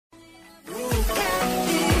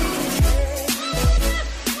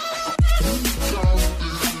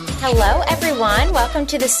Hello, everyone. Welcome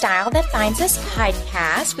to the Style That Finds Us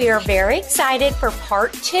podcast. We are very excited for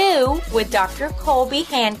part 2 with Dr. Colby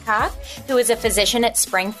Hancock, who is a physician at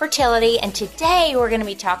Spring Fertility. And today we're going to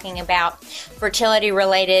be talking about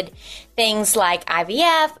fertility-related things like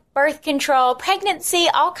IVF, birth control, pregnancy,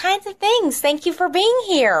 all kinds of things. Thank you for being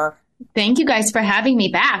here. Thank you guys for having me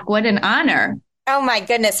back. What an honor. Oh, my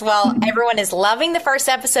goodness. Well, everyone is loving the first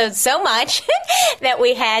episode so much that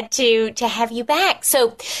we had to have you back.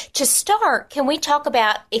 So to start, can we talk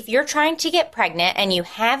about if you're trying to get pregnant and you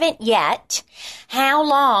haven't yet, how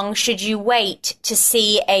long should you wait to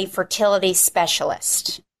see a fertility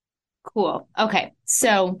specialist? Cool. Okay.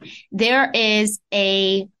 So there is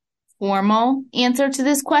a formal answer to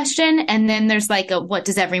this question. And then there's like a, what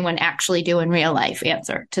does everyone actually do in real life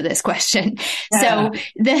answer to this question? So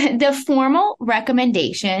the formal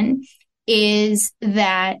recommendation is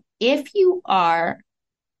that if you are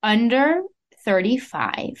under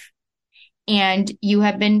 35 and you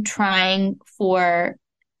have been trying for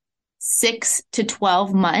 6 to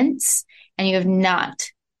 12 months and you have not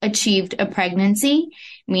achieved a pregnancy,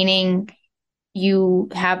 meaning you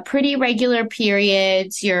have pretty regular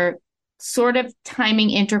periods, you're sort of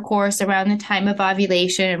timing intercourse around the time of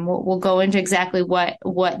ovulation, and we'll go into exactly what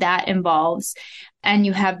that involves, and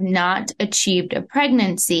you have not achieved a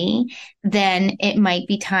pregnancy, then it might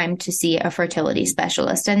be time to see a fertility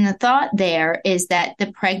specialist. And the thought there is that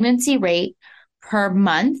the pregnancy rate per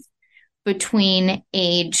month between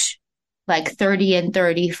age like 30 and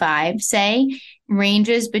 35, say,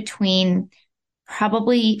 ranges between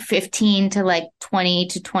probably 15 to like 20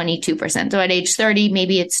 to 22%. So at age 30,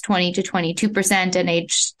 maybe it's 20 to 22%. And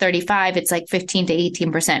age 35, it's like 15 to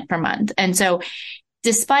 18% per month. And so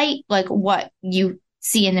despite like what you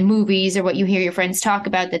see in the movies or what you hear your friends talk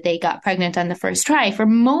about that they got pregnant on the first try, for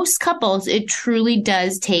most couples, it truly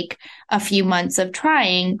does take a few months of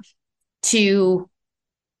trying to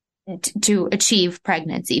achieve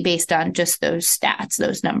pregnancy based on just those stats,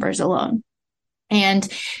 those numbers alone. And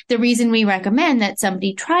the reason we recommend that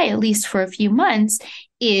somebody try at least for a few months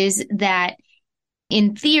is that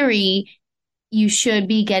in theory, you should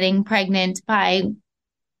be getting pregnant by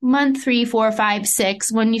month 3, 4, 5,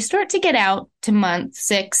 6. When you start to get out to month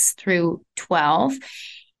 6 through 12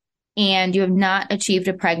 and you have not achieved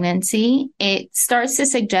a pregnancy, it starts to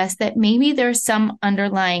suggest that maybe there's some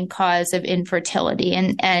underlying cause of infertility.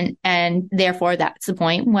 And therefore, that's the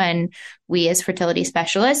point when we as fertility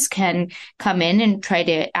specialists can come in and try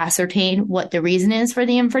to ascertain what the reason is for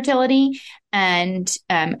the infertility and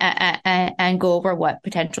go over what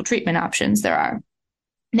potential treatment options there are.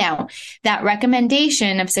 Now, that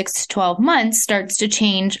recommendation of 6 to 12 months starts to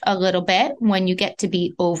change a little bit when you get to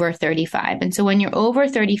be over 35. And so when you're over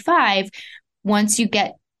 35, once you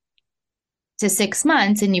get to 6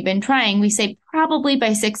 months and you've been trying, we say probably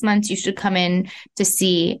by 6 months, you should come in to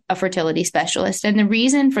see a fertility specialist. And the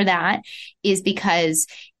reason for that is because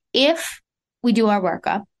if we do our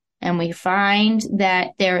workup and we find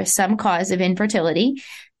that there is some cause of infertility,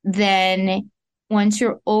 then once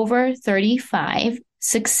you're over 35,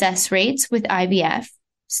 success rates with IVF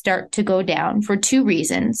start to go down for 2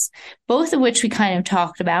 reasons, both of which we kind of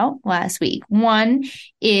talked about last week. One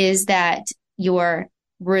is that your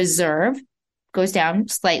reserve goes down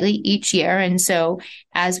slightly each year. And so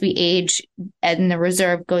as we age and the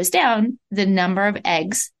reserve goes down, the number of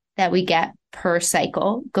eggs that we get per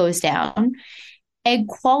cycle goes down. Egg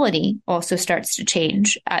quality also starts to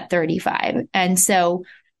change at 35. And so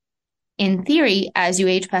in theory, as you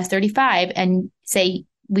age past 35 and say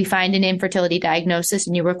we find an infertility diagnosis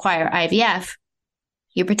and you require IVF,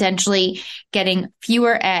 you're potentially getting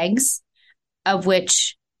fewer eggs, of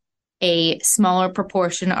which a smaller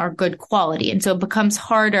proportion are good quality. And so it becomes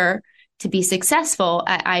harder to be successful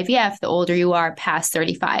at IVF the older you are past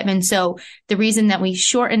 35. And so the reason that we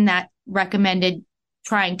shorten that recommended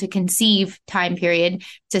trying to conceive time period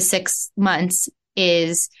to 6 months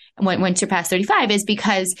is once you're past 35 is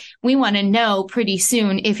because we want to know pretty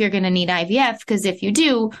soon if you're going to need IVF, because if you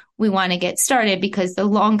do, we want to get started, because the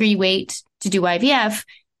longer you wait to do IVF,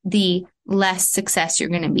 the less success you're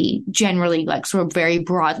going to be, generally, like sort of very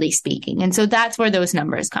broadly speaking. And so that's where those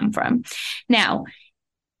numbers come from. Now,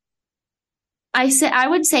 I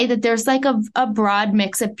would say that there's like a broad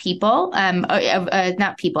mix of people,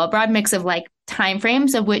 a broad mix of like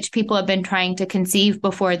timeframes of which people have been trying to conceive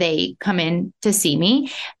before they come in to see me.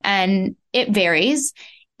 And it varies.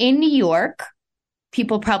 In New York,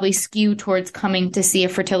 people probably skew towards coming to see a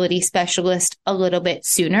fertility specialist a little bit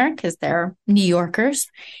sooner because they're New Yorkers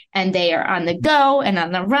and they are on the go and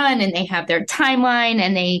on the run and they have their timeline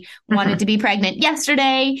and they wanted to be pregnant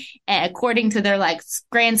yesterday according to their like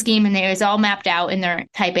grand scheme, and it was all mapped out in their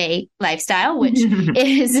type A lifestyle, which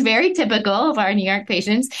is very typical of our New York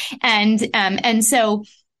patients. And so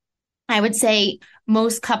I would say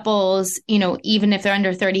most couples, even if they're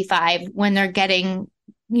under 35, when they're getting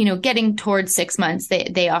towards 6 months,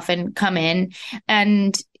 they often come in.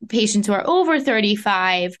 And patients who are over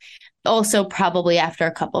 35 also probably after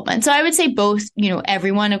a couple of months. So I would say both,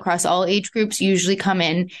 everyone across all age groups usually come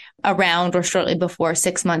in around or shortly before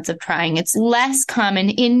 6 months of trying. It's less common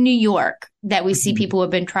in New York that we see people who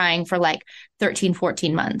have been trying for like 13,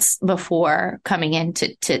 14 months before coming in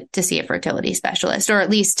to see a fertility specialist, or at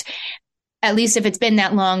least if it's been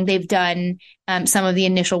that long, they've done some of the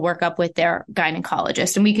initial workup with their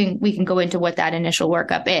gynecologist. And we can go into what that initial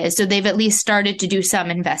workup is. So they've at least started to do some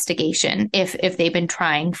investigation if they've been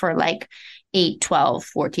trying for like 8, 12,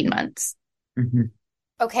 14 months. Mm-hmm.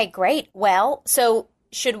 Okay, great. Well, so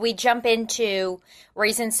should we jump into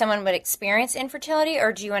reasons someone would experience infertility,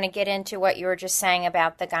 or do you want to get into what you were just saying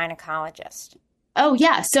about the gynecologist? Oh,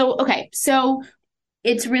 yeah. So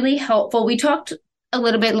it's really helpful. We talked a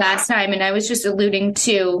little bit last time, and I was just alluding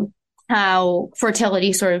to how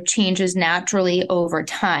fertility sort of changes naturally over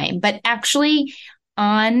time, but actually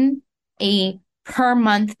on a per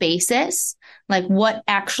month basis, like what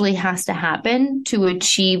actually has to happen to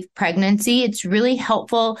achieve pregnancy, it's really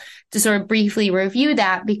helpful to sort of briefly review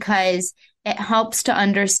that because it helps to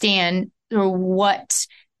understand what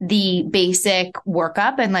the basic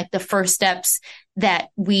workup and like the first steps that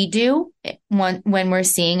we do when we're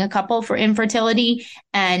seeing a couple for infertility.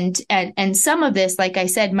 And some of this, like I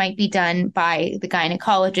said, might be done by the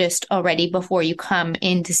gynecologist already before you come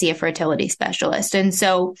in to see a fertility specialist. And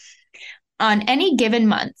so on any given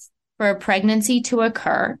month for a pregnancy to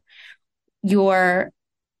occur, your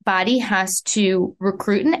body has to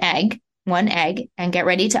recruit one egg, and get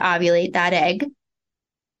ready to ovulate that egg.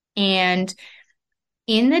 And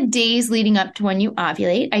in the days leading up to when you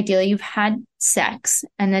ovulate, ideally you've had sex,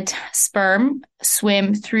 and the sperm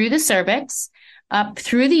swim through the cervix, up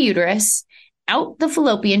through the uterus, out the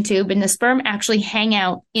fallopian tube, and the sperm actually hang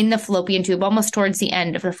out in the fallopian tube, almost towards the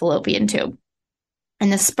end of the fallopian tube.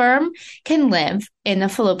 And the sperm can live in the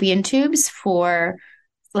fallopian tubes for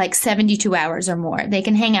like 72 hours or more. They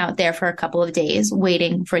can hang out there for a couple of days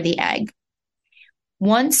waiting for the egg.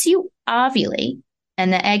 Once you ovulate,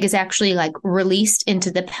 and the egg is actually like released into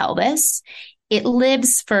the pelvis, it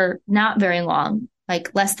lives for not very long,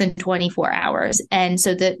 like less than 24 hours. And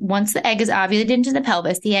so that once the egg is ovulated into the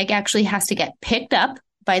pelvis, the egg actually has to get picked up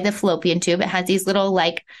by the fallopian tube. It has these little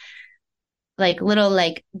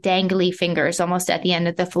little dangly fingers almost at the end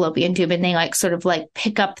of the fallopian tube, and they like sort of like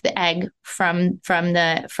pick up the egg from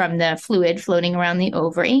the fluid floating around the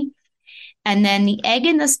ovary. And then the egg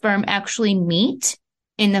and the sperm actually meet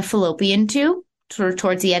in the fallopian tube, sort of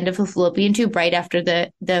towards the end of the fallopian tube, right after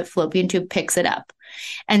the fallopian tube picks it up.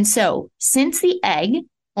 And so since the egg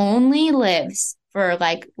only lives for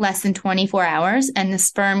like less than 24 hours and the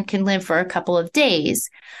sperm can live for a couple of days,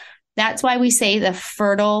 that's why we say the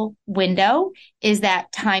fertile window is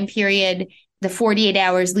that time period, the 48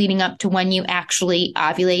 hours leading up to when you actually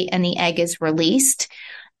ovulate and the egg is released.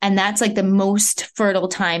 And that's like the most fertile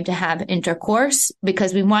time to have intercourse,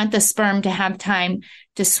 because we want the sperm to have time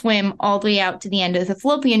to swim all the way out to the end of the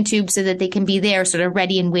fallopian tube so that they can be there sort of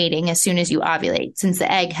ready and waiting as soon as you ovulate, since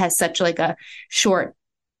the egg has such like a short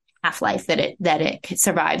half-life that it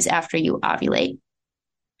survives after you ovulate.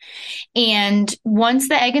 And once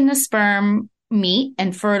the egg and the sperm meet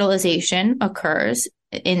and fertilization occurs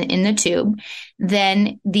in the tube,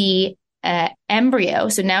 then the embryo.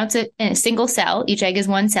 So now it's a single cell. Each egg is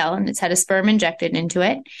one cell, and it's had a sperm injected into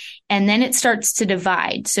it. And then it starts to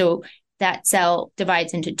divide. So that cell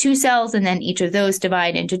divides into 2 cells, and then each of those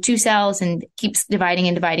divide into 2 cells and keeps dividing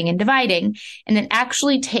and dividing and dividing. And it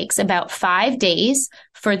actually takes about 5 days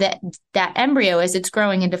for that embryo, as it's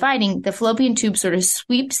growing and dividing. The fallopian tube sort of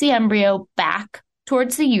sweeps the embryo back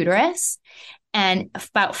towards the uterus. And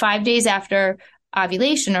about 5 days after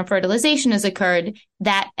ovulation or fertilization has occurred,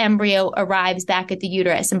 that embryo arrives back at the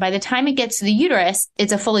uterus. And by the time it gets to the uterus,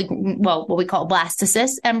 it's a fully, what we call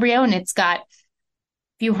blastocyst embryo, and it's got a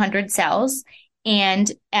few hundred cells.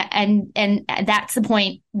 And that's the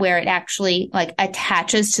point where it actually like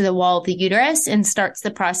attaches to the wall of the uterus and starts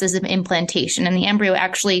the process of implantation. And the embryo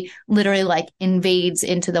actually literally like invades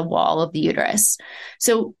into the wall of the uterus.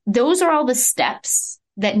 So those are all the steps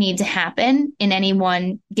that need to happen in any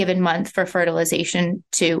one given month for fertilization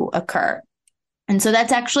to occur. And so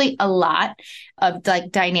that's actually a lot of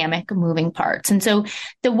like dynamic moving parts. And so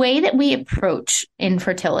the way that we approach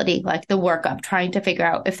infertility, like the workup, trying to figure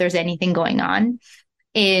out if there's anything going on,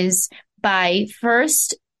 is by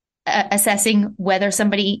first assessing whether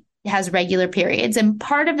somebody has regular periods. And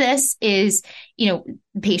part of this is, the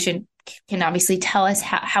patient can obviously tell us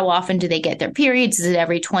how often do they get their periods. Is it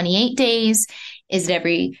every 28 days? Is it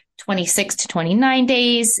every 26 to 29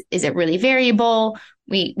 days? Is it really variable?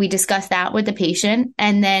 We discuss that with the patient.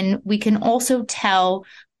 And then we can also tell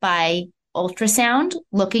by ultrasound,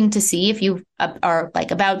 looking to see if you are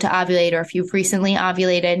like about to ovulate or if you've recently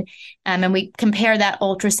ovulated. And we compare that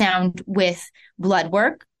ultrasound with blood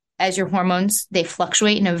work. As your hormones, they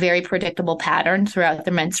fluctuate in a very predictable pattern throughout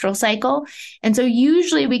the menstrual cycle. And so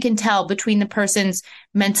usually we can tell between the person's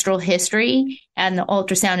menstrual history and the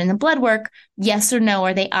ultrasound and the blood work, yes or no,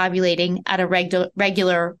 are they ovulating at a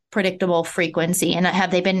regular, predictable frequency? And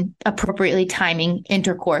have they been appropriately timing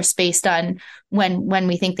intercourse based on when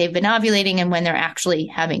we think they've been ovulating and when they're actually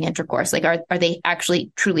having intercourse? Like, are they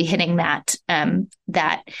actually truly hitting that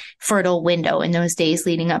fertile window in those days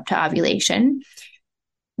leading up to ovulation?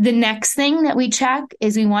 The next thing that we check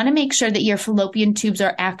is we want to make sure that your fallopian tubes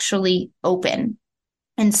are actually open.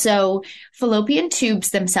 And so fallopian tubes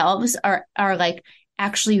themselves are like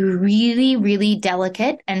actually really, really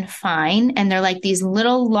delicate and fine. And they're like these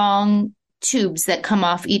little long tubes that come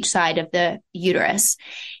off each side of the uterus.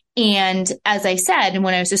 And as I said, and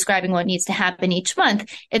when I was describing what needs to happen each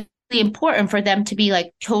month, it's really important for them to be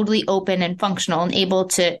like totally open and functional and able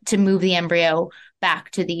to move the embryo back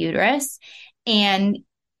to the uterus. And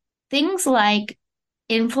things like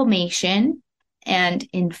inflammation and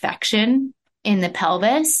infection in the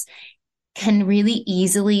pelvis can really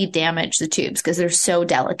easily damage the tubes because they're so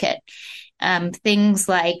delicate. Things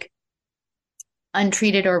like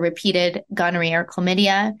untreated or repeated gonorrhea or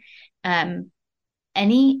chlamydia,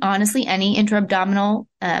 any intra-abdominal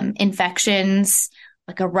infections,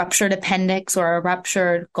 like a ruptured appendix or a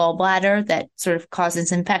ruptured gallbladder that sort of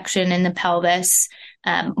causes infection in the pelvis,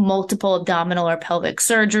 multiple abdominal or pelvic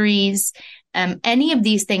surgeries. Any of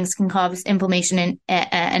these things can cause inflammation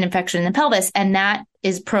and infection in the pelvis, and that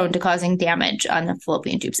is prone to causing damage on the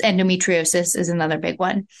fallopian tubes. Endometriosis is another big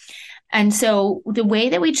one. And so the way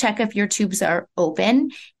that we check if your tubes are open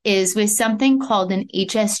is with something called an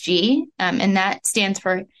HSG, and that stands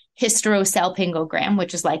for hysterosalpingogram,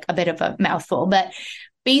 which is like a bit of a mouthful. But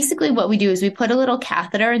basically what we do is we put a little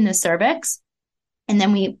catheter in the cervix, and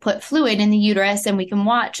then we put fluid in the uterus, and we can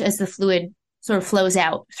watch as the fluid sort of flows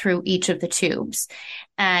out through each of the tubes.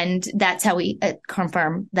 And that's how we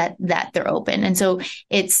confirm that they're open. And so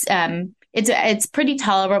it's pretty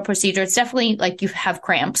tolerable procedure. It's definitely like you have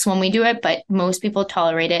cramps when we do it, but most people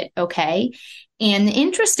tolerate it okay. And the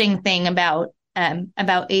interesting thing about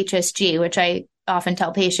HSG, which I often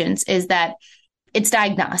tell patients, is that it's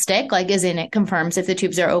diagnostic, like as in it confirms if the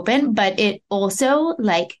tubes are open, but it also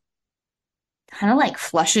like kind of like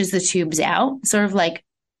flushes the tubes out, sort of like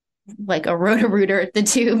a Roto-Rooter the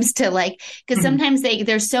tubes to like, because sometimes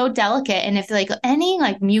they're so delicate, and if like any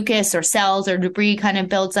like mucus or cells or debris kind of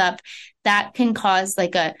builds up, that can cause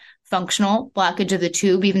like a functional blockage of the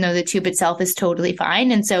tube, even though the tube itself is totally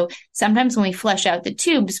fine. And so sometimes when we flush out the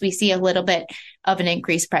tubes, we see a little bit of an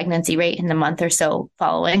increased pregnancy rate in the month or so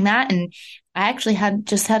following that. And I actually had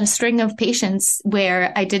a string of patients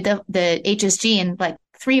where I did the HSG, and like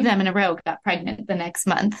 3 of them in a row got pregnant the next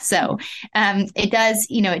month. So it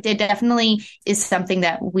definitely is something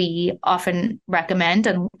that we often recommend,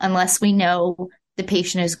 unless we know the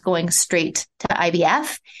patient is going straight to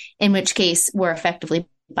IVF, in which case we're effectively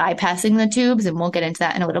bypassing the tubes, and we'll get into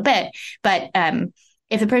that in a little bit. But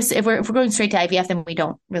if we're going straight to IVF, then we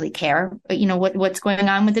don't really care, what's going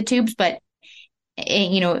on with the tubes. But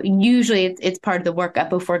usually it's part of the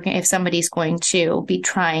workup if somebody's going to be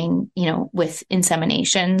trying, with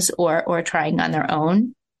inseminations or trying on their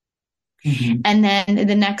own. Mm-hmm. And then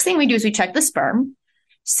the next thing we do is we check the sperm.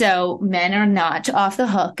 So men are not off the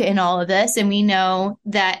hook in all of this. And we know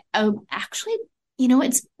that actually,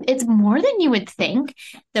 it's more than you would think,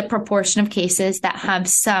 the proportion of cases that have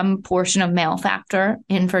some portion of male factor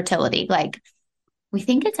infertility. Like, we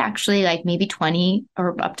think it's actually like maybe 20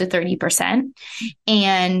 or up to 30%.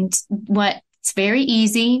 And it's very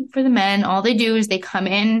easy for the men. All they do is they come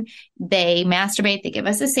in, they masturbate, they give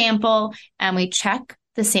us a sample, and we check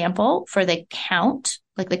the sample for the count,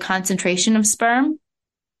 like the concentration of sperm,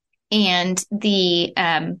 and the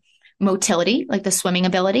motility, like the swimming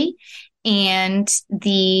ability, and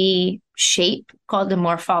the shape, called the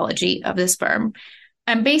morphology of the sperm.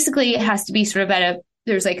 And basically it has to be sort of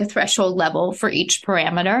there's like a threshold level for each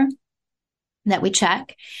parameter. that we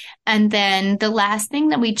check. And then the last thing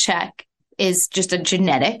that we check is just a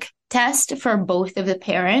genetic test for both of the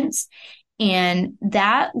parents. And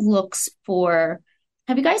that looks for,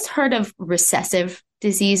 have you guys heard of recessive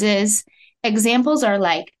diseases? Examples are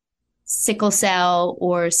like sickle cell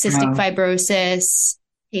or cystic fibrosis,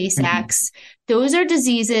 Tay-Sachs. Those are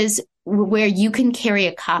diseases where you can carry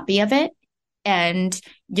a copy of it and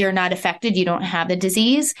you're not affected, you don't have the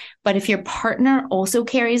disease. But if your partner also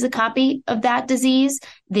carries a copy of that disease,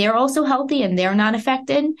 they're also healthy and they're not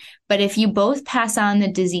affected. But if you both pass on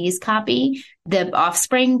the disease copy, the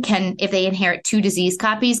offspring can, if they inherit two disease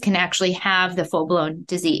copies, can actually have the full-blown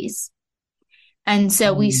disease. And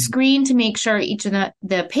so we screen to make sure each of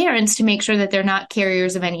the parents to make sure that they're not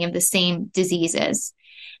carriers of any of the same diseases.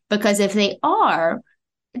 Because if they are,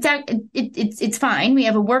 it's fine. We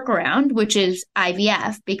have a workaround, which is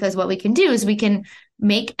IVF, because what we can do is we can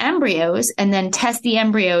make embryos and then test the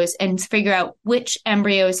embryos and figure out which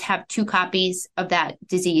embryos have two copies of that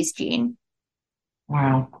disease gene.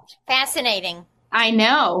 Wow. Fascinating. I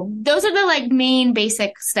know. Those are the like main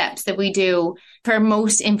basic steps that we do for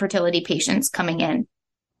most infertility patients coming in.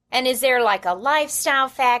 And is there like a lifestyle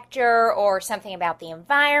factor or something about the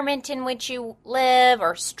environment in which you live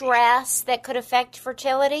or stress that could affect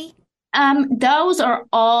fertility? Those are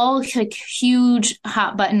all like huge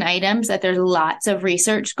hot button items that there's lots of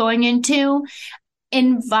research going into.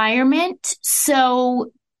 Environment.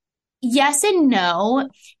 So yes and no.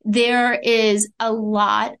 There is a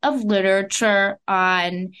lot of literature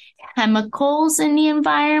on chemicals in the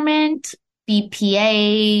environment,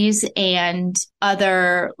 BPAs and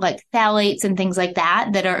other like phthalates and things like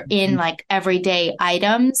that are in like everyday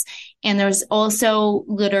items. And there's also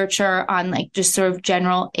literature on like just sort of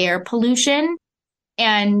general air pollution.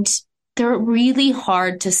 And they're really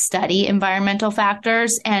hard to study environmental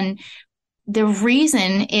factors. And the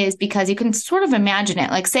reason is because you can sort of imagine it.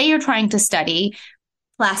 Like say you're trying to study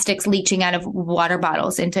plastics leaching out of water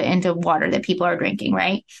bottles into water that people are drinking,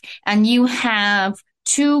 right? And you have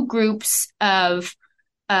two groups of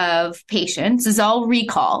patients. This is all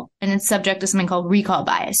recall, and it's subject to something called recall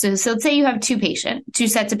bias. So let's say you have two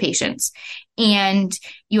sets of patients, and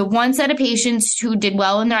you have one set of patients who did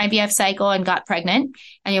well in their IVF cycle and got pregnant,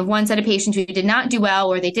 and you have one set of patients who did not do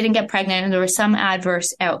well, or they didn't get pregnant, and there was some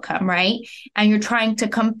adverse outcome, right? And you're trying to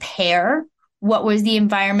compare what was the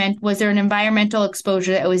environment, was there an environmental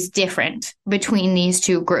exposure that was different between these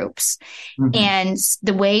two groups? Mm-hmm. And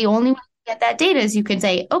the way only get that data is you can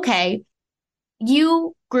say, okay,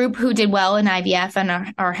 you group who did well in IVF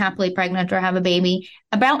and are happily pregnant or have a baby,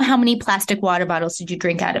 about how many plastic water bottles did you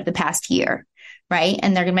drink out of the past year, right?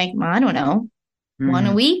 And they're going to make, well, I don't know, one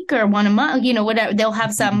a week or one a month, whatever. They'll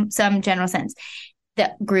have some general sense.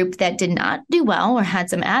 The group that did not do well or had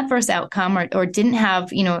some adverse outcome or didn't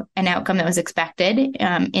have, an outcome that was expected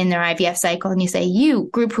in their IVF cycle. And you say, you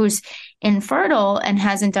group who's infertile and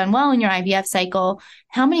hasn't done well in your IVF cycle,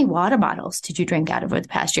 how many water bottles did you drink out of over the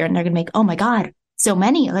past year? And they're going to make, oh my God, so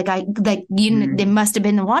many. They must have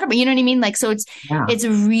been the water, but you know what I mean? So it's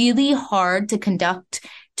really hard to conduct,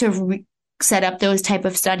 set up those type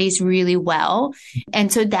of studies really well.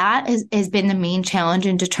 And so that has been the main challenge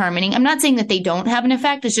in determining. I'm not saying that they don't have an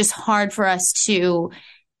effect. It's just hard for us to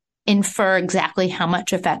infer exactly how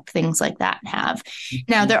much effect things like that have. Mm-hmm.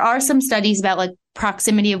 Now, there are some studies about like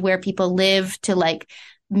proximity of where people live to like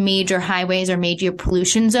major highways or major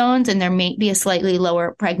pollution zones, and there may be a slightly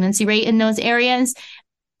lower pregnancy rate in those areas.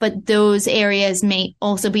 But those areas may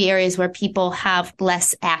also be areas where people have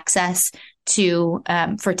less access to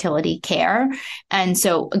fertility care. And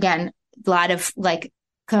so, again, a lot of like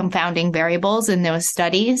confounding variables in those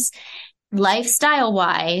studies.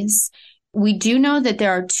 Lifestyle-wise, we do know that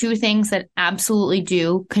there are two things that absolutely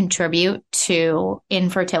do contribute to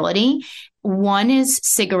infertility. One is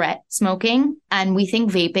cigarette smoking, and we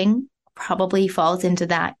think vaping probably falls into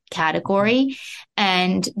that category.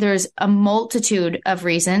 And there's a multitude of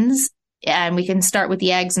reasons, and we can start with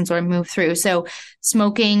the eggs and sort of move through. So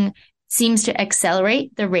smoking seems to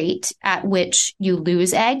accelerate the rate at which you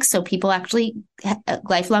lose eggs. So people actually,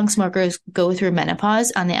 lifelong smokers go through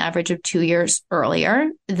menopause on the average of 2 years earlier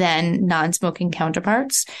than non-smoking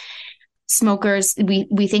counterparts. Smokers,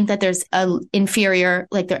 we think that there's a inferior,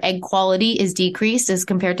 like their egg quality is decreased as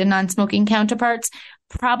compared to non-smoking counterparts.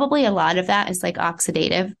 Probably a lot of that is like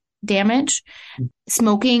oxidative damage.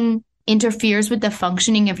 Smoking interferes with the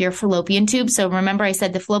functioning of your fallopian tube. So remember I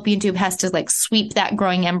said the fallopian tube has to like sweep that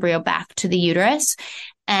growing embryo back to the uterus.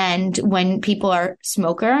 And when people are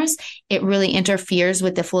smokers, it really interferes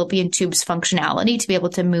with the fallopian tube's functionality to be able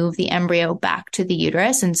to move the embryo back to the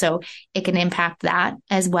uterus. And so it can impact that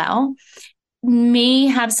as well. may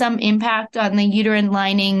have some impact on the uterine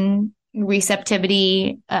lining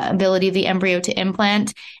receptivity, ability of the embryo to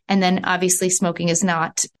implant. And then obviously smoking is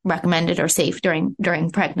not recommended or safe during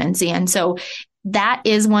pregnancy. And so that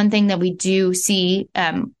is one thing that we do see,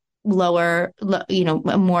 more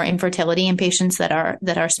infertility in patients that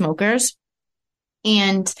are smokers.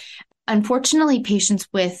 And unfortunately, patients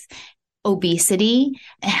with obesity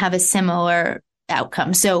have a similar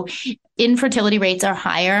outcome. So infertility rates are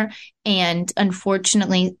higher, and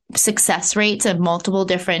unfortunately, success rates of multiple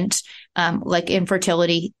different like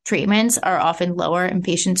infertility treatments are often lower in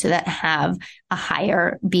patients that have a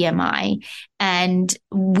higher BMI. And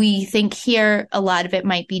we think here a lot of it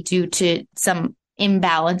might be due to some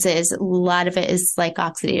imbalances. A lot of it is like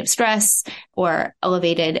oxidative stress or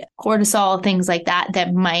elevated cortisol, things like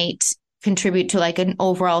that might contribute to like an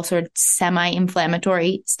overall sort of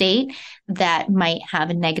semi-inflammatory state that might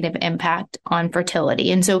have a negative impact on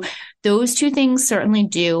fertility. And so those two things certainly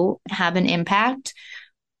do have an impact.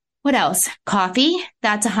 What else? Coffee.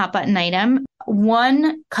 That's a hot button item.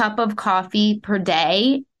 1 cup of coffee per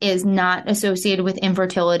day is not associated with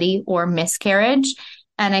infertility or miscarriage.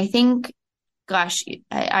 And I think, gosh,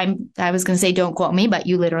 I was going to say, don't quote me, but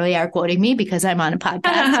you literally are quoting me because I'm on a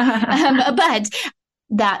podcast. But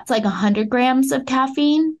that's like 100 grams of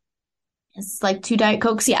caffeine. It's like 2 Diet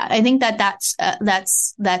Cokes. Yeah, I think that's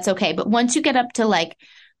okay. But once you get up to like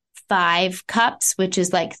 5 cups, which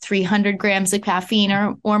is like 300 grams of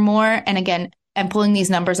caffeine or more, and again, I'm pulling these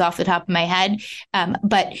numbers off the top of my head,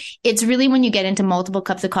 but it's really when you get into multiple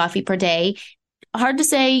cups of coffee per day, hard to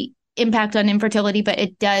say impact on infertility, but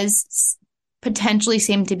it does potentially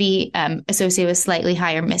seem to be associated with slightly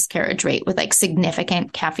higher miscarriage rate with like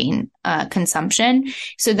significant caffeine consumption.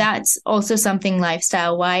 So that's also something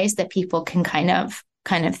lifestyle wise that people can kind of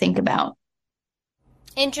think about.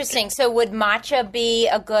 Interesting. So would matcha be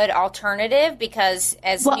a good alternative? Because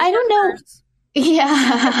as well, I don't know.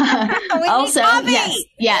 Yeah. Also,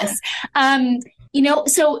 yes.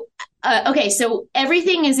 Okay. So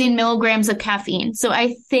everything is in milligrams of caffeine. So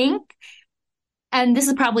I think, and this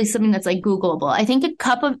is probably something that's like Googleable, I think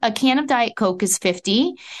a can of Diet Coke is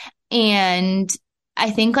 50. And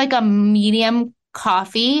I think like a medium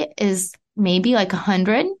coffee is maybe like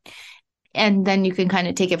 100. And then you can kind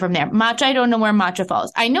of take it from there. Matcha, I don't know where matcha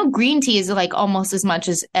falls. I know green tea is like almost as much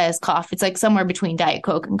as coffee. It's like somewhere between Diet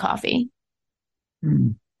Coke and coffee.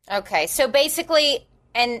 Okay. So basically,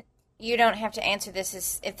 and you don't have to answer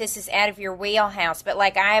this if this is out of your wheelhouse, but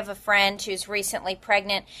like I have a friend who's recently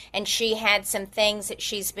pregnant and she had some things that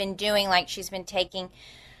she's been doing, like she's been taking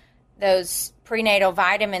those prenatal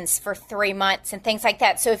vitamins for 3 months and things like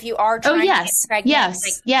that. So if you are trying to get pregnant,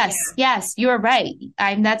 yes, you are right.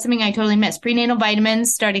 That's something I totally missed. Prenatal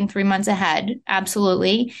vitamins starting 3 months ahead.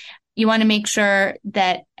 Absolutely. You want to make sure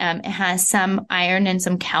that it has some iron and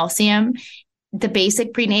some calcium. The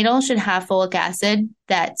basic prenatal should have folic acid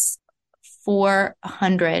that's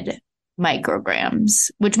 400 micrograms,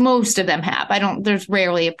 which most of them have. There's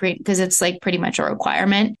rarely because it's like pretty much a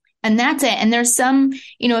requirement. And that's it. And there's some,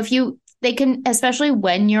 they can, especially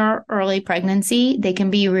when you're early pregnancy, they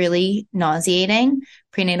can be really nauseating,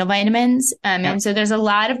 prenatal vitamins. And so there's a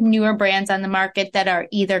lot of newer brands on the market that are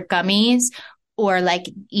either gummies or like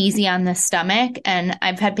easy on the stomach. And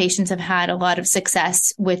I've had patients have had a lot of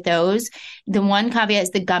success with those. The one caveat is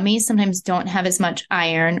the gummies sometimes don't have as much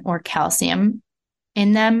iron or calcium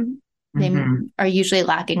in them. They are usually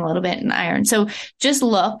lacking a little bit in iron. So just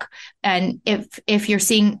look. And if you're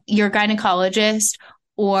seeing your gynecologist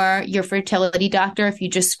or your fertility doctor, if you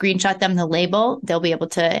just screenshot them the label, they'll be able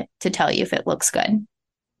to tell you if it looks good.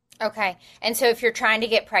 Okay. And so if you're trying to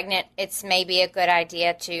get pregnant, it's maybe a good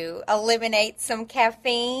idea to eliminate some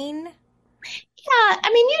caffeine. Yeah.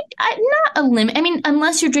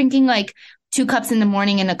 Unless you're drinking like 2 cups in the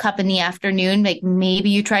morning and a cup in the afternoon, like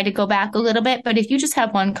maybe you try to go back a little bit. But if you just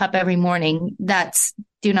have 1 cup every morning,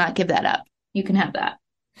 do not give that up. You can have that.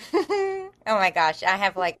 Oh my gosh, I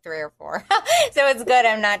have like 3 or 4. So it's good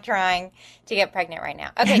I'm not trying to get pregnant right now.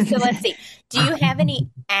 Okay, so let's see. Do you have any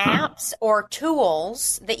apps or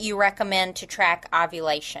tools that you recommend to track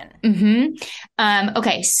ovulation?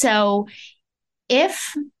 Okay, so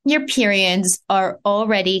if your periods are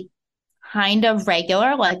already kind of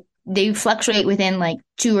regular, like they fluctuate within like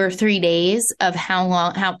 2 or 3 days of how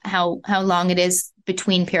long it is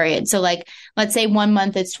between periods. So like, let's say 1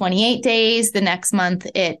 month it's 28 days, the next month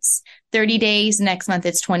it's 30 days, the next month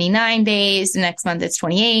it's 29 days, the next month it's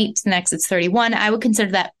 28, the next it's 31. I would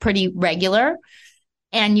consider that pretty regular.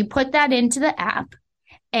 And you put that into the app.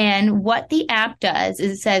 And what the app does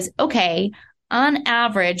is it says, okay, on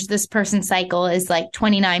average, this person's cycle is like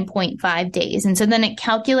 29.5 days. And so then it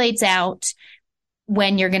calculates out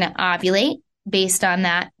when you're going to ovulate based on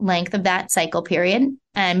that length of that cycle period.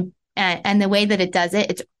 And the way that it does it,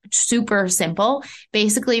 it's super simple.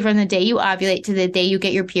 Basically, from the day you ovulate to the day you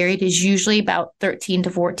get your period is usually about 13 to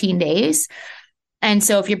 14 days. And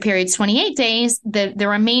so if your period's 28 days, the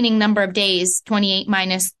remaining number of days, 28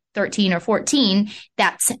 minus 13 or 14,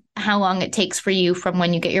 that's how long it takes for you from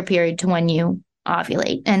when you get your period to when you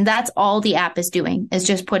ovulate. And that's all the app is doing, is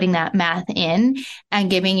just putting that math in and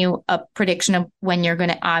giving you a prediction of when you're going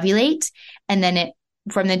to ovulate. And then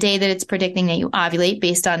from the day that it's predicting that you ovulate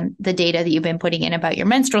based on the data that you've been putting in about your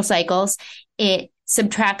menstrual cycles, it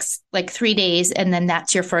subtracts like 3 days, and then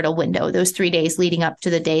that's your fertile window, those 3 days leading up to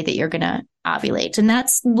the day that you're going to ovulate. And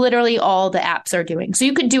that's literally all the apps are doing. So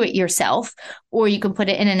you could do it yourself, or you can put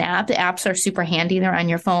it in an app. The apps are super handy. They're on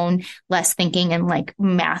your phone, less thinking and like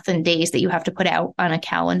math and days that you have to put out on a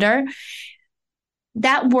calendar.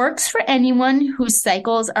 That works for anyone whose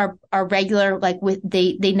cycles are regular, like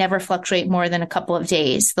they never fluctuate more than a couple of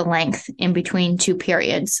days, the length in between two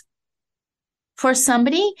periods. For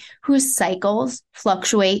somebody whose cycles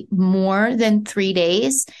fluctuate more than 3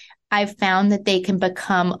 days, I've found that they can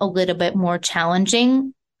become a little bit more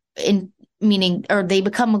challenging or they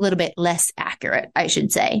become a little bit less accurate, I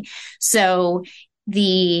should say. So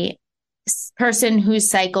the person whose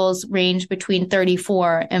cycles range between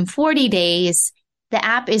 34 and 40 days, the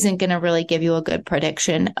app isn't going to really give you a good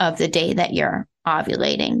prediction of the day that you're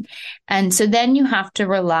ovulating. And so then you have to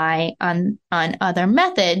rely on other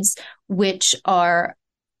methods, which are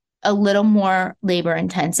a little more labor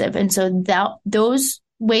intensive. And so those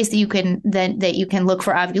ways that you can look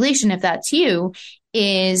for ovulation, if that's you,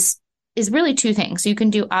 is really two things. So you can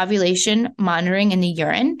do ovulation monitoring in the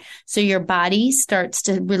urine. So your body starts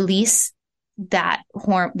to release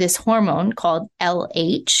this hormone called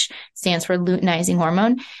LH, stands for luteinizing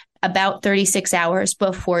hormone, about 36 hours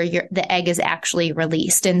before the egg is actually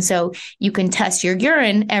released. And so you can test your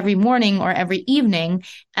urine every morning or every evening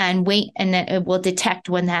and wait, and then it will detect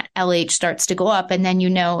when that LH starts to go up. And then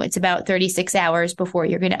it's about 36 hours before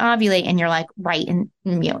you're going to ovulate, and you're like right in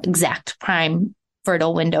exact prime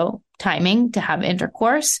fertile window timing to have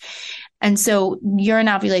intercourse. And so urine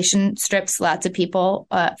ovulation strips, lots of people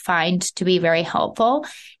find to be very helpful.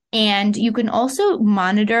 And you can also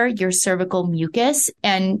monitor your cervical mucus,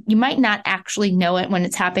 and you might not actually know it when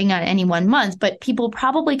it's happening on any 1 month, but people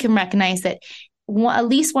probably can recognize that at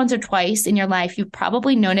least once or twice in your life, you've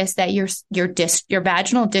probably noticed that your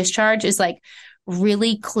vaginal discharge is like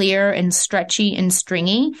really clear and stretchy and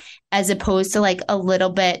stringy, as opposed to like a little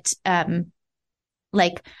bit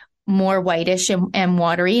like more whitish and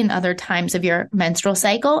watery in other times of your menstrual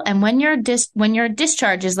cycle. And when your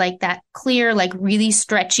discharge is like that clear, like really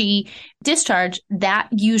stretchy discharge, that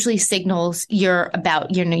usually signals you're going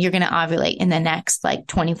to ovulate in the next like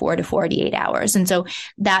 24 to 48 hours. And so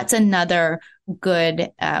that's another good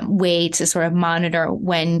way to sort of monitor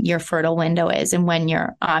when your fertile window is and when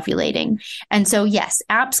you're ovulating. And so, yes,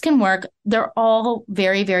 apps can work. They're all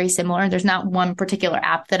very, very similar. There's not one particular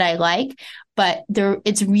app that I like, but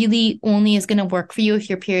it's really only is going to work for you if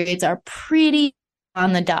your periods are pretty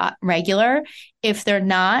on the dot regular. If they're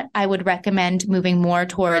not, I would recommend moving more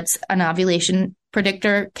towards an ovulation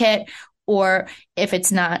predictor kit, or if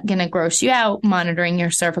it's not going to gross you out, monitoring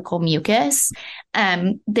your cervical mucus.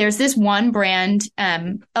 There's this one brand.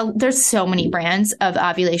 There's so many brands of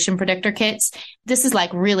ovulation predictor kits. This is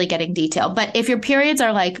like really getting detailed. But if your periods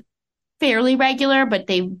are like fairly regular, but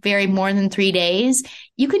they vary more than 3 days,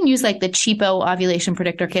 you can use like the cheapo ovulation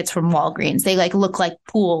predictor kits from Walgreens. They like look like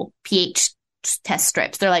pool pH test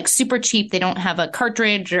strips. They're like super cheap. They don't have a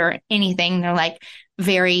cartridge or anything. They're like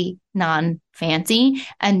very non-fancy,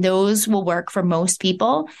 and those will work for most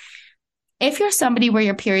people. If you're somebody where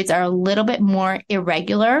your periods are a little bit more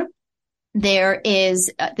irregular, there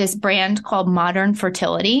is this brand called Modern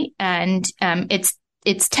Fertility, and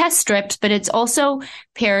it's test strips, but it's also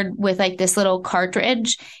paired with like this little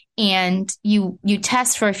cartridge, and you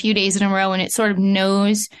test for a few days in a row, and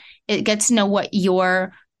it gets to know what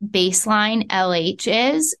your baseline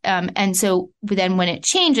LH is. And so then when it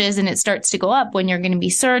changes and it starts to go up when you're going to be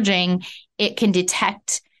surging, it can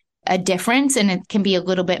detect a difference, and it can be a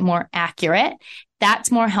little bit more accurate. That's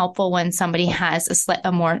more helpful when somebody has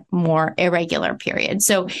a more irregular period.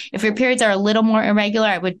 So if your periods are a little more irregular,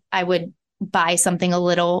 I would buy something a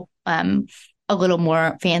little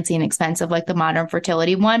more fancy and expensive, like the Modern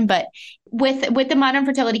Fertility one. But with the Modern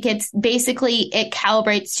Fertility kits, basically it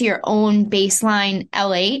calibrates to your own baseline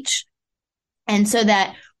LH. And so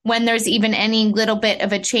that when there's even any little bit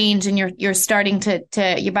of a change and you're starting to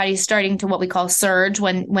your body's starting to what we call surge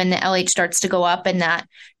when the LH starts to go up and that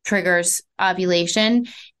triggers ovulation,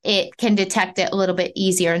 it can detect it a little bit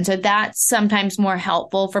easier. And so that's sometimes more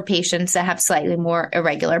helpful for patients that have slightly more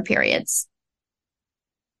irregular periods.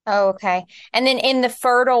 Oh, okay. And then in the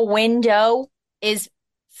fertile window, is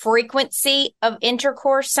frequency of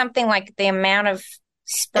intercourse something like the amount of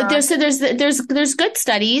sperm? There's good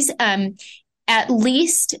studies. At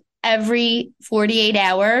least every 48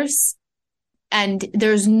 hours. And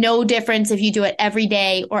there's no difference if you do it every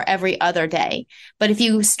day or every other day. But if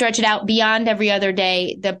you stretch it out beyond every other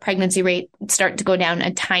day, the pregnancy rate starts to go down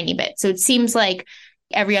a tiny bit. So it seems like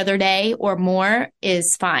every other day or more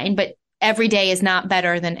is fine, but every day is not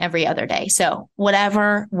better than every other day. So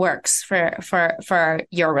whatever works for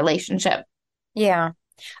your relationship. Yeah.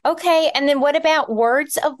 Okay. And then what about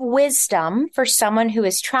words of wisdom for someone who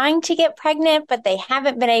is trying to get pregnant, but they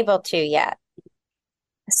haven't been able to yet?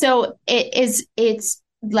 So it's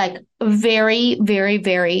like a very, very,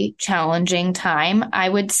 very challenging time. I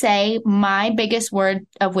would say my biggest word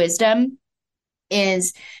of wisdom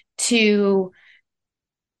is to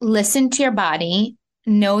listen to your body,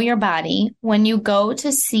 know your body. When you go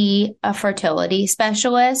to see a fertility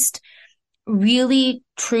specialist, really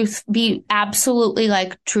be absolutely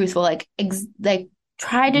like truthful, like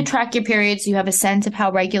try to track your periods so you have a sense of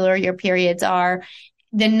how regular your periods are,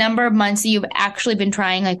 the number of months that you've actually been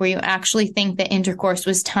trying, like where you actually think that intercourse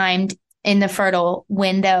was timed in the fertile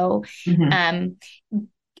window.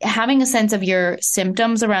 Having a sense of your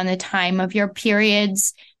symptoms around the time of your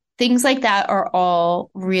periods, things like that are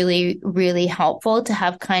all really, really helpful to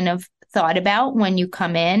have kind of thought about when you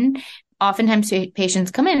come in. Oftentimes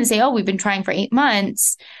patients come in and say, oh, we've been trying for 8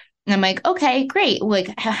 months. And I'm like, okay, great.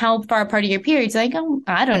 Like, how far apart are your periods? Like, oh,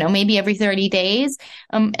 I don't know, maybe every 30 days.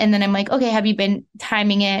 And then I'm like, okay, have you been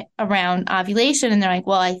timing it around ovulation? And they're like,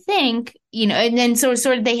 well, I think, and then so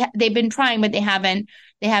sort of they've been trying, but they haven't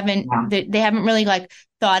really like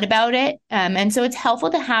thought about it. And so it's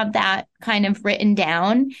helpful to have that kind of written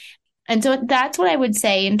down. And so that's what I would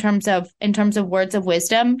say in terms of words of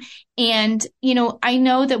wisdom. And, I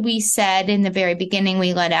know that we said in the very beginning,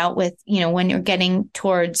 we let out with, when you're getting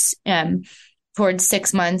towards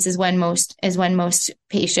 6 months is when most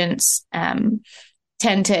patients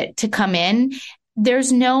tend to come in.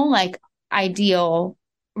 There's no like ideal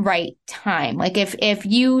right time. Like if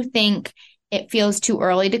you think it feels too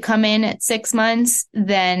early to come in at 6 months,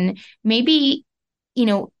 then maybe,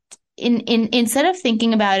 instead of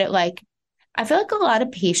thinking about it, like, I feel like a lot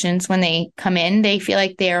of patients, when they come in, they feel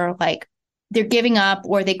like they're giving up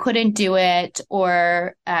or they couldn't do it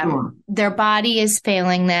or their body is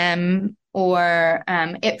failing them or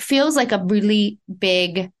it feels like a really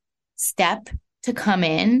big step to come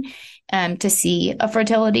in to see a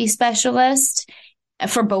fertility specialist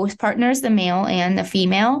for both partners, the male and the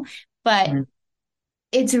female. But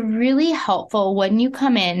it's really helpful when you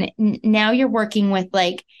come in. Now you're working with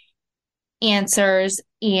like answers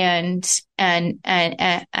and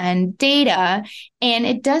data. And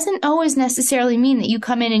it doesn't always necessarily mean that you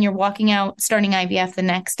come in and you're walking out starting IVF the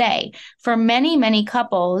next day. For many, many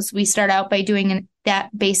couples, we start out by doing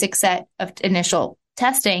that basic set of initial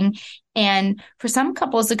testing. And for some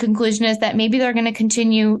couples, the conclusion is that maybe they're going to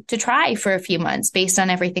continue to try for a few months based on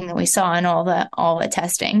everything that we saw in all the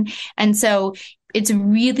testing. And so it's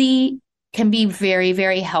really can be very,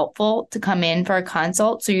 very helpful to come in for a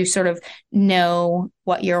consult so you sort of know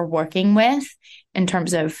what you're working with in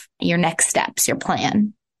terms of your next steps, your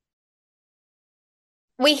plan.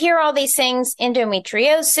 We hear all these things,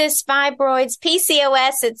 endometriosis, fibroids,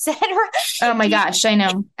 PCOS, etc. Oh my gosh, I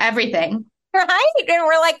know everything. Right? And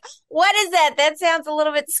we're like, what is that? That sounds a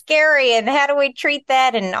little bit scary. And how do we treat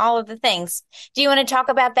that and all of the things? Do you want to talk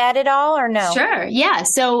about that at all or no? Sure. Yeah.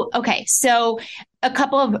 So a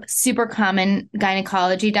couple of super common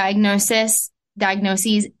gynecology diagnoses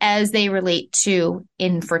as they relate to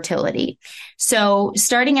infertility. So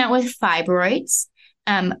starting out with fibroids.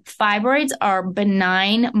 Fibroids are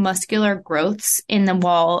benign muscular growths in the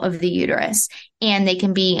wall of the uterus, and they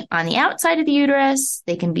can be on the outside of the uterus.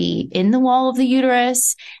 They can be in the wall of the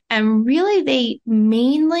uterus, and really they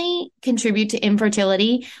mainly contribute to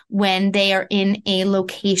infertility when they are in a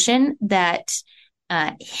location that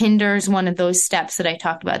hinders one of those steps that I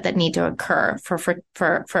talked about that need to occur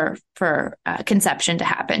for conception to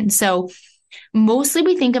happen. So mostly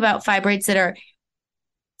we think about fibroids that are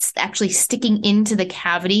actually sticking into the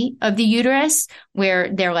cavity of the uterus, where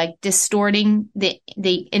they're like distorting the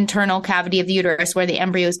internal cavity of the uterus where the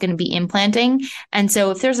embryo is going to be implanting. And so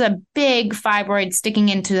if there's a big fibroid sticking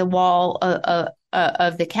into the wall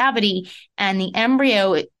of the cavity, and the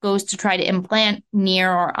embryo it goes to try to implant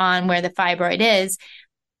near or on where the fibroid is,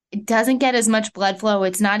 it doesn't get as much blood flow.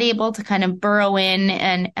 It's not able to kind of burrow in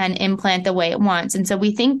and implant the way it wants. And so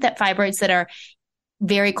we think that fibroids that are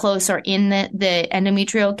very close or in the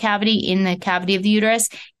endometrial cavity, in the cavity of the uterus,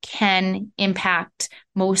 can impact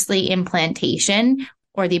mostly implantation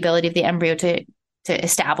or the ability of the embryo to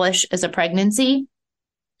establish as a pregnancy.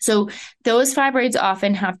 So those fibroids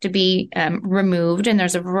often have to be removed, and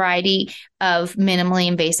there's a variety of minimally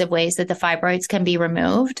invasive ways that the fibroids can be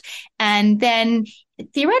removed. And then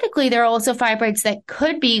theoretically, there are also fibroids that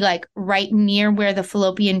could be like right near where the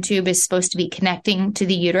fallopian tube is supposed to be connecting to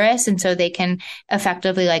the uterus. And so they can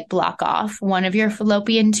effectively like block off one of your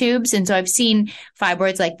fallopian tubes. And so I've seen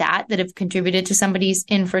fibroids like that have contributed to somebody's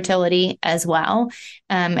infertility as well.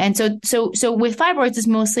 And so with fibroids, it's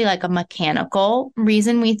mostly like a mechanical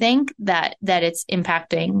reason we think that it's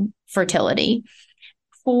impacting fertility.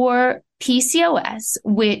 For PCOS,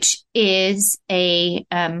 which is a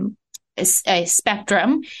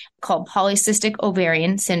spectrum called polycystic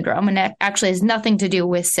ovarian syndrome, and that actually has nothing to do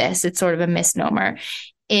with cysts. It's sort of a misnomer.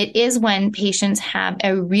 It is when patients have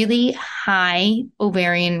a really high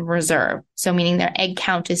ovarian reserve. So meaning their egg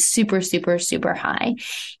count is super, super, super high.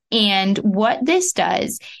 And what this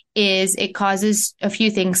does is it causes a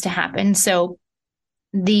few things to happen. So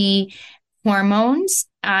the hormones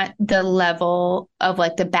at the level of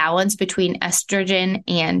like the balance between estrogen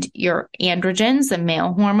and your androgens, the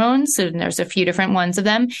male hormones, so there's a few different ones of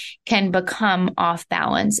them, can become off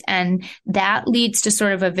balance. And that leads to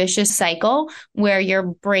sort of a vicious cycle where your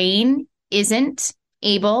brain isn't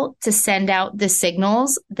able to send out the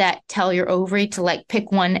signals that tell your ovary to like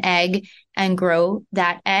pick one egg and grow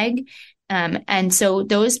that egg. And so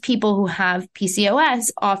those people who have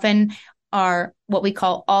PCOS often are what we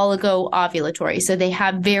call oligo-ovulatory. So they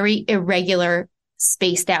have very irregular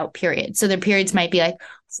spaced out periods. So their periods might be like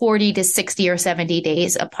 40 to 60 or 70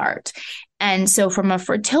 days apart. And so from a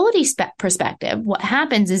fertility perspective, what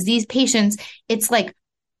happens is these patients, it's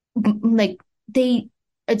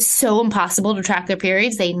it's so impossible to track their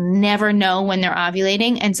periods. They never know when they're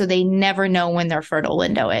ovulating. And so they never know when their fertile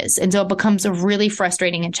window is. And so it becomes really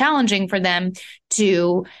frustrating and challenging for them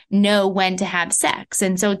to know when to have sex.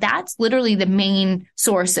 And so that's literally the main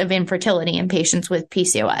source of infertility in patients with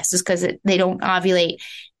PCOS, is because they don't ovulate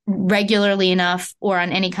regularly enough or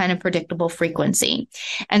on any kind of predictable frequency.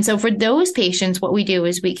 And so for those patients, what we do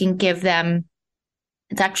is we can give them,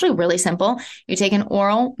 it's actually really simple. You take an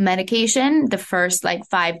oral medication the first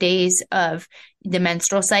 5 days of the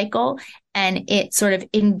menstrual cycle, and it sort of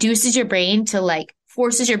induces your brain to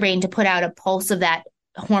forces your brain to put out a pulse of that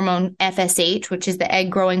hormone FSH, which is the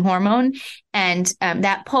egg growing hormone. And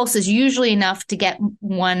that pulse is usually enough to get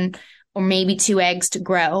one or maybe two eggs to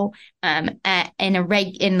grow in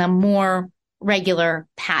the more regular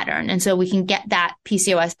pattern. And so we can get that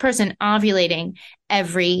PCOS person ovulating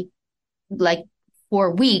every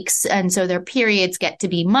 4 weeks. And so their periods get to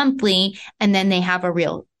be monthly, and then they have a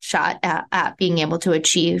real shot at being able to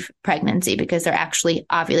achieve pregnancy because they're actually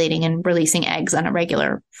ovulating and releasing eggs on a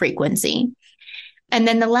regular frequency. And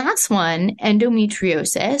then the last one,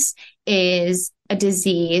 endometriosis, is a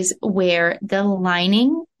disease where the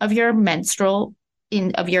lining of your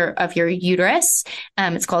of your uterus,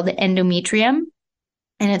 it's called the endometrium.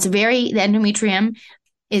 And the endometrium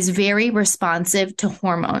is very responsive to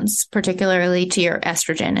hormones, particularly to your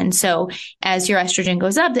estrogen. And so as your estrogen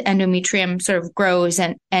goes up, the endometrium sort of grows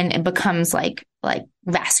and it becomes like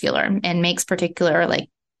vascular and makes particular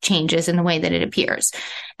changes in the way that it appears.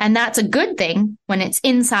 And that's a good thing when it's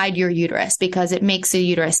inside your uterus because it makes the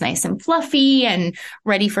uterus nice and fluffy and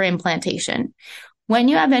ready for implantation. When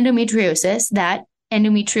you have endometriosis, that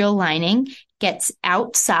endometrial lining gets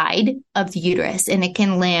outside of the uterus, and it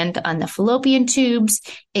can land on the fallopian tubes,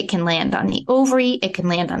 it can land on the ovary, it can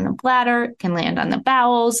land on the bladder, it can land on the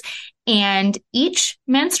bowels. And each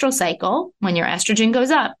menstrual cycle, when your estrogen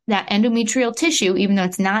goes up, that endometrial tissue, even though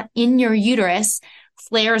it's not in your uterus,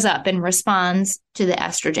 flares up and responds to the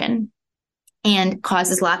estrogen and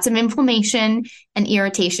causes lots of inflammation and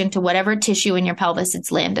irritation to whatever tissue in your pelvis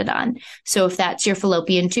it's landed on. So if that's your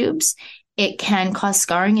fallopian tubes, it can cause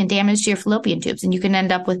scarring and damage to your fallopian tubes, and you can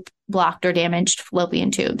end up with blocked or damaged fallopian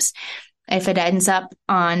tubes. If it ends up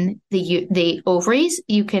on the ovaries,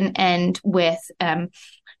 you can end with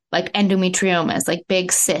endometriomas,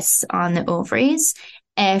 big cysts on the ovaries.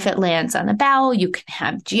 If it lands on the bowel, you can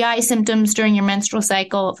have GI symptoms during your menstrual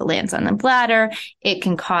cycle. If it lands on the bladder, it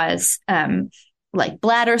can cause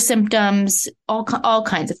bladder symptoms, all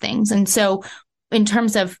kinds of things. And so in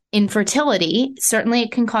terms of infertility, certainly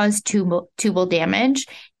it can cause tubal damage,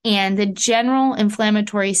 and the general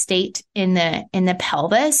inflammatory state in the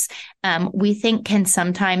pelvis, we think can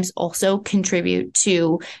sometimes also contribute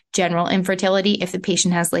to general infertility if the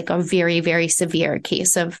patient has like a very, very severe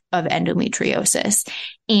case of endometriosis.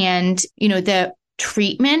 And, the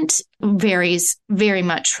treatment varies very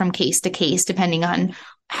much from case to case, depending on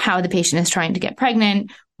how the patient is trying to get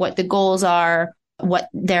pregnant, what the goals are, what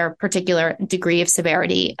their particular degree of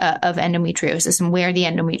severity of endometriosis and where the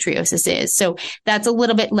endometriosis is. So that's a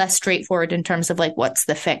little bit less straightforward in terms of like, what's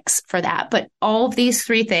the fix for that? But all of these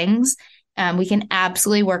three things, we can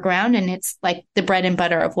absolutely work around, and it's like the bread and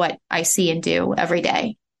butter of what I see and do every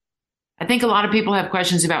day. I think a lot of people have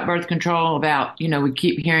questions about birth control, about, we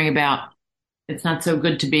keep hearing about it's not so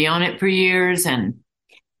good to be on it for years. And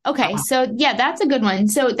okay. So yeah, that's a good one.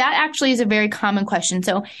 So that actually is a very common question.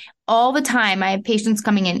 So all the time I have patients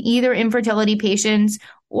coming in, either infertility patients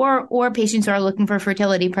or patients who are looking for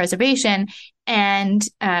fertility preservation. And,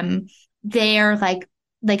 they're like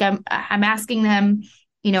I'm asking them,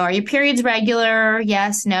 are your periods regular?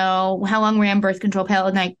 Yes, no. How long were you on birth control pill?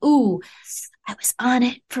 And like, ooh, I was on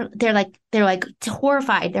it they're like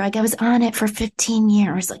horrified. They're like, I was on it for 15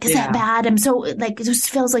 years. Like, is that bad? I'm so like, it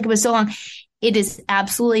just feels like it was so long. It is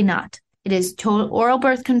absolutely not. It is total oral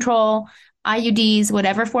birth control, IUDs,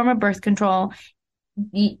 whatever form of birth control.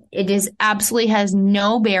 It is absolutely has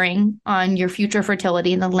no bearing on your future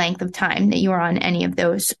fertility and the length of time that you are on any of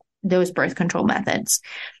those birth control methods.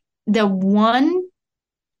 The one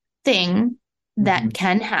thing that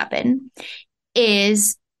can happen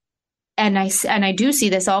is, and I do see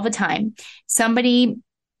this all the time. Somebody,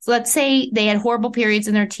 let's say they had horrible periods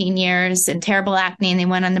in their teen years and terrible acne, and they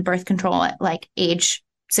went on the birth control at like age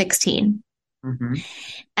 16.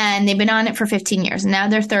 And they've been on it for 15 years. And now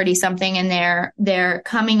they're 30 something, and they're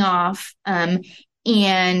coming off, and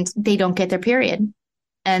they don't get their period.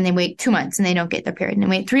 And they wait 2 months and they don't get their period. And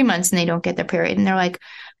they wait 3 months and they don't get their period. And they're like,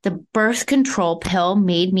 the birth control pill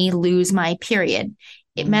made me lose my period.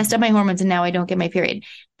 It messed up my hormones and now I don't get my period.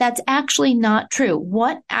 That's actually not true.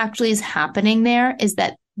 What actually is happening there is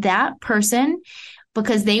that person,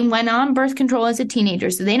 because they went on birth control as a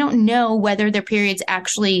teenager, so they don't know whether their periods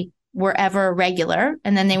actually were ever regular.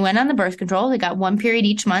 And then they went on the birth control. They got 1 period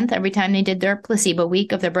each month every time they did their placebo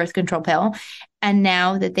week of their birth control pill. And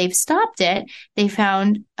now that they've stopped it, they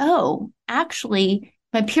found, oh, actually,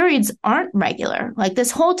 my periods aren't regular. Like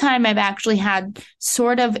this whole time I've actually had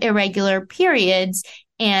sort of irregular periods,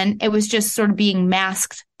 and it was just sort of being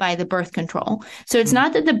masked by the birth control. So it's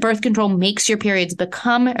not that the birth control makes your periods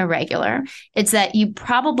become irregular. It's that you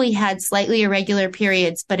probably had slightly irregular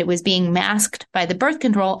periods, but it was being masked by the birth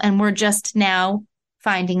control. And we're just now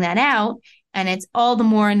finding that out. And it's all the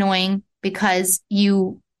more annoying because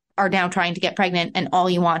you are now trying to get pregnant and all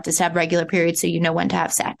you want is to have regular periods so you know when to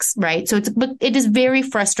have sex, right? So it is very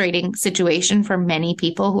frustrating situation for many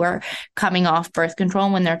people who are coming off birth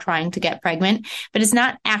control when they're trying to get pregnant, but it's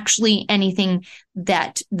not actually anything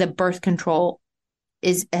that the birth control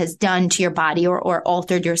has done to your body or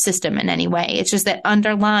altered your system in any way. It's just that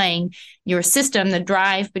underlying your system, the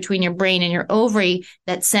drive between your brain and your ovary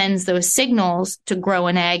that sends those signals to grow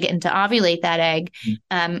an egg and to ovulate that egg,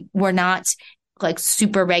 were not like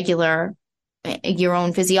super regular. Your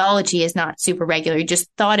own physiology is not super regular. You just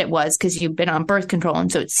thought it was because you've been on birth control.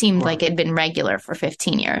 And so it seemed like it'd been regular for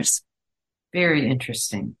 15 years. Very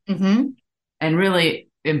interesting. And really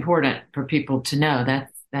important for people to know.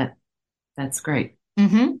 That's great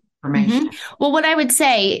information. Well, what I would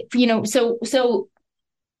say, so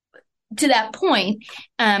to that point,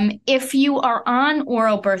 if you are on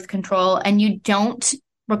oral birth control and you don't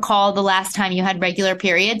recall the last time you had regular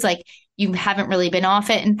periods, like you haven't really been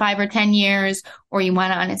off it in 5 or 10 years, or you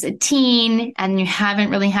went on as a teen and you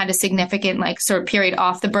haven't really had a significant sort of period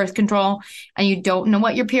off the birth control, and you don't know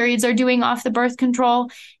what your periods are doing off the birth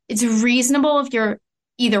control, it's reasonable if you're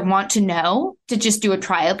either want to know to just do a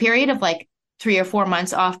trial period of 3 or 4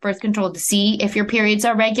 months off birth control to see if your periods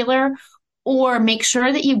are regular, or make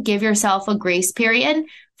sure that you give yourself a grace period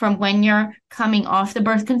from when you're coming off the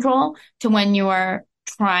birth control to when you are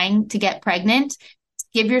trying to get pregnant.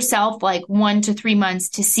 Give yourself 1 to 3 months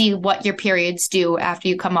to see what your periods do after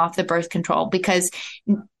you come off the birth control, because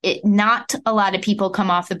not a lot of people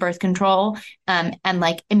come off the birth control and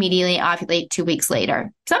immediately ovulate 2 weeks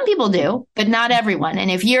later. Some people do, but not everyone.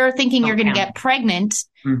 And if you're thinking you're going to get pregnant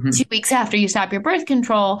 2 weeks after you stop your birth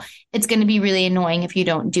control, it's going to be really annoying if you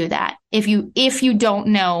don't do that. If you don't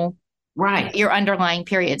know what your underlying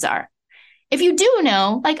periods are. If you do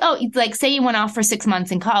know, like, oh, like say you went off for 6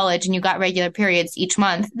 months in college and you got regular periods each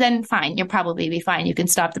month, then fine, you'll probably be fine. You can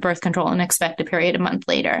stop the birth control and expect a period a month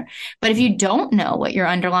later. But if you don't know what your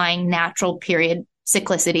underlying natural period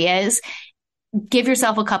cyclicity is, give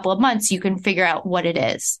yourself a couple of months, you can figure out what it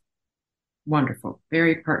is. Wonderful.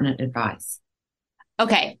 Very pertinent advice.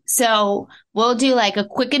 Okay, so we'll do like a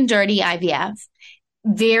quick and dirty IVF,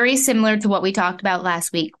 very similar to what we talked about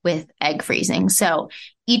last week with egg freezing. So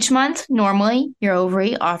each month, normally, your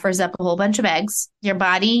ovary offers up a whole bunch of eggs. Your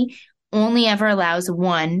body only ever allows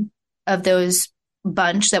one of those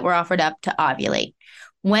bunch that were offered up to ovulate.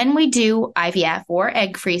 When we do IVF or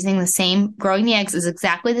egg freezing, the same, growing the eggs is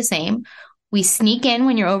exactly the same. We sneak in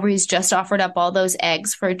when your ovaries just offered up all those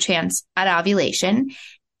eggs for a chance at ovulation.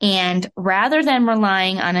 And rather than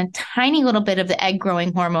relying on a tiny little bit of the egg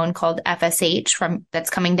growing hormone called FSH that's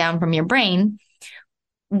coming down from your brain,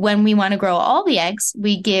 when we want to grow all the eggs,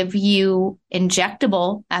 we give you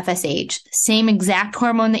injectable FSH, same exact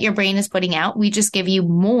hormone that your brain is putting out. We just give you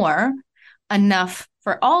more, enough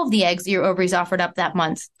for all of the eggs that your ovaries offered up that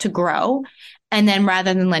month to grow. And then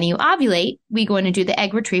rather than letting you ovulate, we go in and do the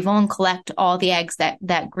egg retrieval and collect all the eggs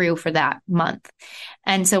that grew for that month.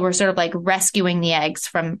 And so we're sort of like rescuing the eggs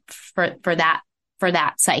for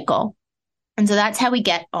that cycle. And so that's how we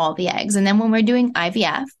get all the eggs. And then when we're doing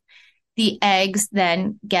IVF, the eggs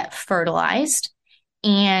then get fertilized,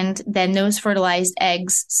 and then those fertilized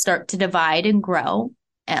eggs start to divide and grow.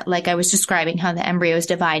 Like I was describing how the embryo is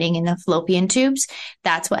dividing in the fallopian tubes.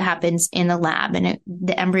 That's what happens in the lab. And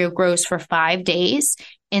the embryo grows for 5 days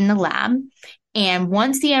in the lab. And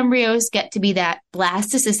once the embryos get to be that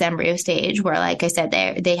blastocyst embryo stage, where, like I said,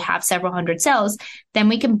 they have several hundred cells, then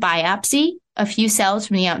we can biopsy a few cells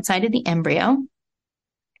from the outside of the embryo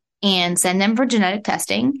and send them for genetic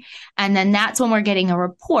testing. And then that's when we're getting a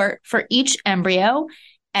report for each embryo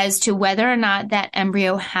as to whether or not that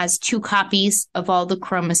embryo has 2 copies of all the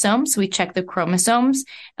chromosomes. We check the chromosomes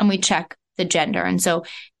and we check the gender. And so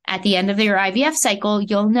at the end of your IVF cycle,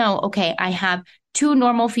 you'll know, okay, I have 2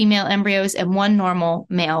 normal female embryos and 1 normal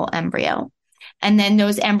male embryo. And then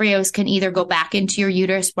those embryos can either go back into your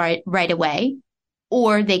uterus right away,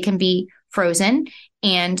 or they can be frozen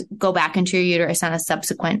and go back into your uterus on a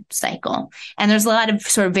subsequent cycle. And there's a lot of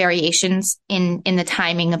sort of variations in the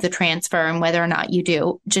timing of the transfer and whether or not you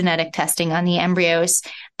do genetic testing on the embryos,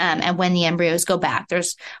 and when the embryos go back.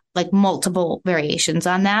 There's like multiple variations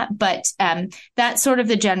on that, but that's sort of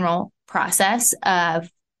the general process of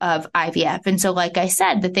IVF. And so, like I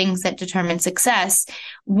said, the things that determine success,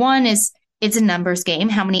 one is it's a numbers game.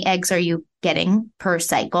 How many eggs are you getting per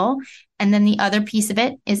cycle? And then the other piece of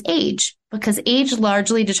it is age, because age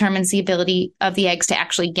largely determines the ability of the eggs to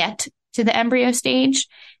actually get to the embryo stage.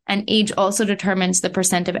 And age also determines the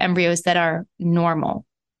percent of embryos that are normal.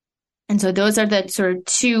 And so those are the sort of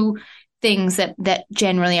 2 things that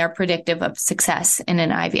generally are predictive of success in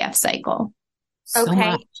an IVF cycle.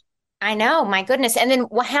 Okay. I know. My goodness. And then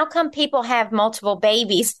how come people have multiple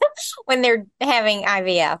babies when they're having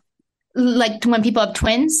IVF? Like when people have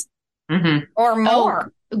twins? Mm-hmm. Or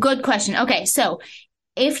more? Oh, good question. Okay. So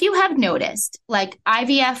if you have noticed, like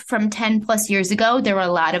IVF from 10 plus years ago, there were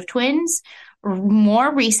a lot of twins.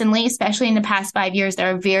 More recently, especially in the past 5 years,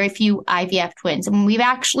 there are very few IVF twins. And we've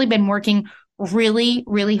actually been working really,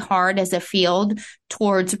 really hard as a field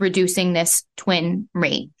towards reducing this twin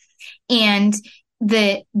rate. And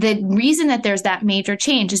the reason that there's that major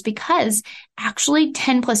change is because actually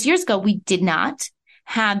 10 plus years ago, we did not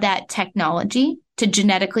have that technology to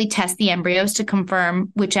genetically test the embryos to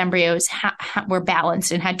confirm which embryos were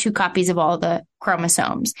balanced and had 2 copies of all the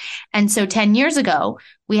chromosomes. And so 10 years ago,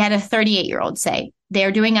 we had a 38-year-old say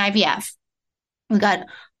they're doing IVF. We got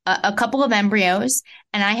a couple of embryos,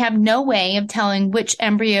 and I have no way of telling which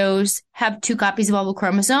embryos have 2 copies of all the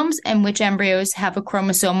chromosomes and which embryos have a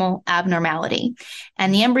chromosomal abnormality.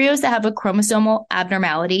 And the embryos that have a chromosomal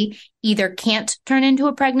abnormality either can't turn into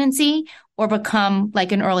a pregnancy or become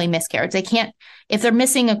like an early miscarriage. They can't, if they're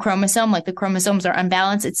missing a chromosome, like the chromosomes are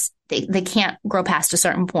unbalanced, they can't grow past a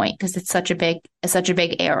certain point because it's such a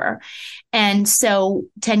big error. And so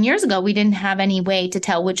 10 years ago, we didn't have any way to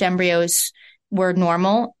tell which embryos were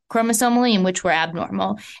normal chromosomally and which were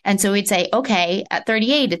abnormal. And so we'd say, okay, at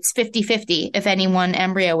 38, it's 50-50 if any one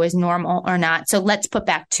embryo is normal or not. So let's put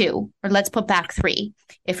back 2, or let's put back 3.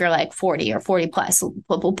 If you're like 40 or 40 plus,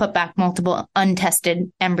 we'll put back multiple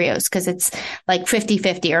untested embryos because it's like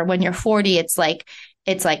 50-50. Or when you're 40, it's like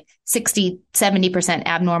 60-70%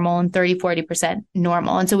 abnormal and 30-40%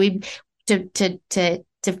 normal. And so we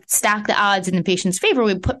to stack the odds in the patient's favor,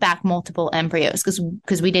 we put back multiple embryos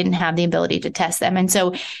because we didn't have the ability to test them. And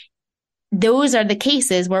so those are the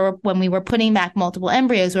cases where when we were putting back multiple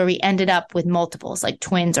embryos where we ended up with multiples like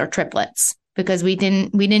twins or triplets because we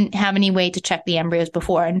didn't have any way to check the embryos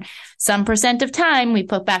before. And some percent of time we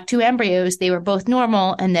put back 2 embryos, they were both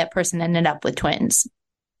normal and that person ended up with twins.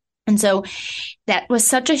 And so that was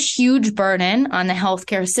such a huge burden on the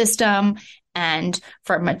healthcare system and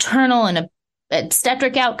for maternal and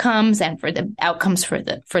obstetric outcomes and for the outcomes for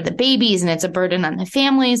the babies. And it's a burden on the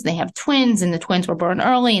families. They have twins and the twins were born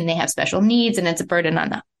early and they have special needs. And it's a burden on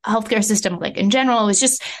the healthcare system. Like in general, it was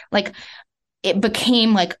just like, it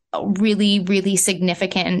became like a really, really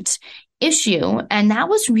significant issue. And that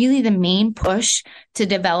was really the main push to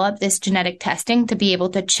develop this genetic testing to be able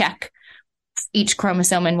to check each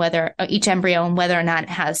chromosome and each embryo and whether or not it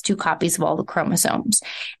has 2 copies of all the chromosomes.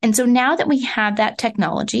 And so now that we have that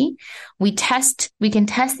technology, we can test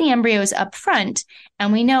the embryos up front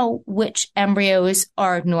and we know which embryos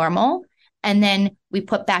are normal. And then we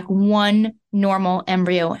put back 1 normal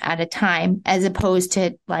embryo at a time, as opposed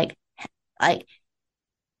to like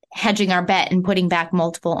hedging our bet and putting back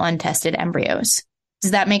multiple untested embryos.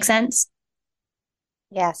 Does that make sense?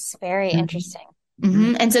 Yes. Very interesting.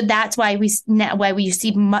 Mm-hmm. And so that's why we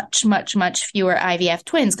see much, much, much fewer IVF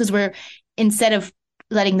twins, because we're, instead of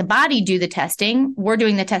letting the body do the testing, we're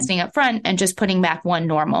doing the testing up front and just putting back 1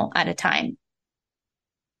 normal at a time.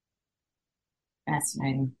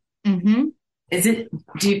 Fascinating. Mm-hmm.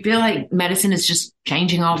 Do you feel like medicine is just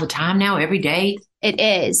changing all the time now, every day? It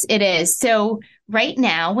is. So right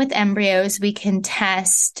now with embryos, we can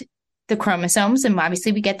test the chromosomes, and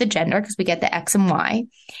obviously we get the gender because we get the X and Y,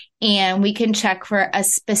 and we can check for a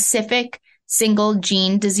specific single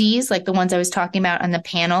gene disease, like the ones I was talking about on the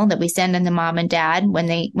panel that we send in the mom and dad when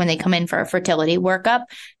they come in for a fertility workup.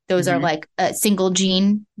 Those are like single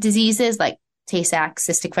gene diseases like Tay-Sachs,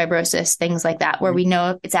 cystic fibrosis, things like that, where we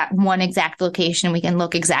know it's at one exact location. We can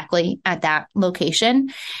look exactly at that location.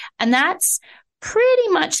 And that's pretty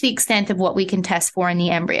much the extent of what we can test for in the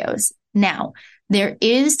embryos. Now, there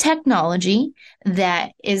is technology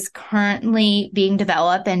that is currently being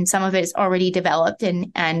developed, and some of it is already developed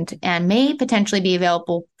and may potentially be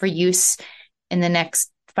available for use in the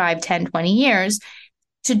next 5, 10, 20 years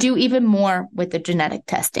to do even more with the genetic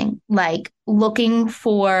testing, like looking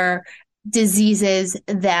for diseases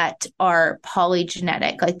that are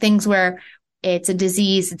polygenetic, like things where it's a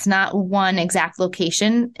disease, it's not one exact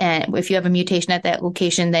location. And if you have a mutation at that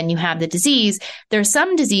location, then you have the disease. There are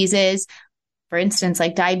some diseases, for instance,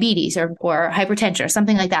 like diabetes or hypertension or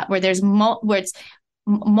something like that, where there's where it's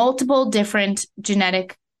multiple different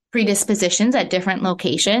genetic predispositions at different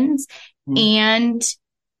locations and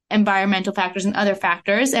environmental factors and other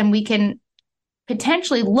factors. And we can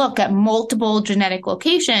potentially look at multiple genetic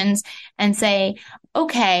locations and say,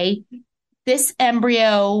 okay, this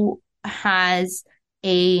embryo has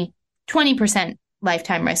a 20%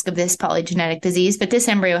 lifetime risk of this polygenetic disease, but this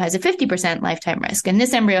embryo has a 50% lifetime risk, and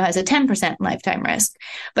this embryo has a 10% lifetime risk.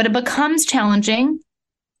 But it becomes challenging,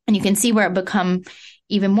 and you can see where it become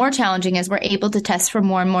even more challenging as we're able to test for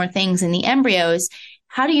more and more things in the embryos.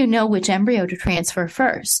 How do you know which embryo to transfer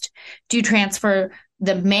first? Do you transfer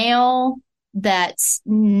the male that's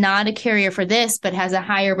not a carrier for this, but has a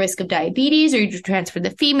higher risk of diabetes, or you transfer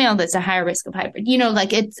the female that's a higher risk of like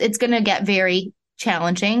it's going to get very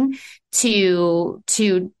challenging to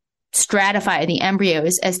stratify the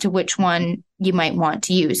embryos as to which one you might want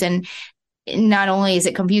to use. And not only is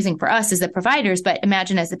it confusing for us as the providers, but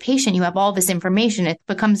imagine as the patient, you have all this information. It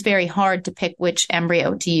becomes very hard to pick which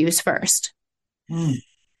embryo to use first.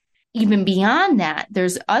 Even beyond that,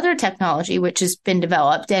 there's other technology which has been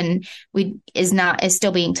developed and is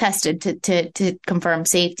still being tested to confirm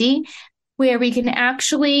safety, where we can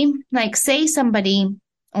actually, like, say somebody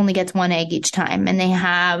only gets 1 egg each time and they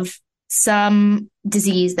have some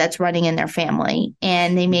disease that's running in their family,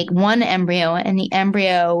 and they make 1 embryo and the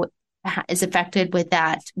embryo is affected with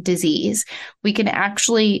that disease. We can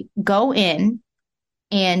actually go in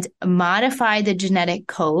and modify the genetic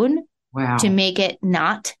code to make it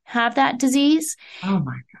not have that disease. Oh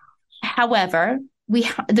my gosh. However,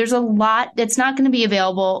 there's a lot that's not going to be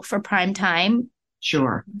available for prime time.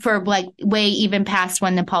 Sure. For like way even past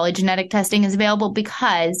when the polygenetic testing is available,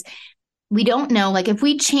 because we don't know, like if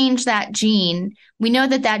we change that gene, we know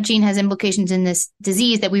that gene has implications in this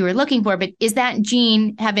disease that we were looking for, but is that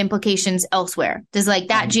gene have implications elsewhere? Does like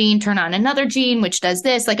that gene turn on another gene, which does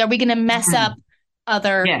this? Like, are we going to mess up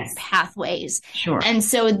other pathways? Sure. And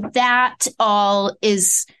so that all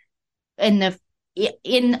is on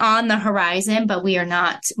the horizon, but we are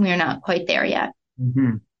not quite there yet.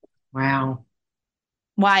 Mm-hmm. Wow.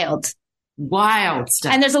 Wild. wild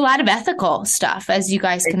stuff. And there's a lot of ethical stuff, as you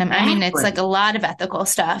guys can imagine. I mean, it's Exactly. like a lot of ethical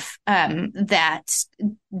stuff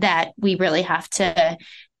that we really have to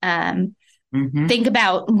think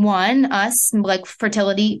about. One, us like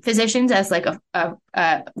fertility physicians as like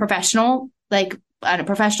a professional, like on a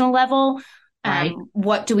professional level. Right.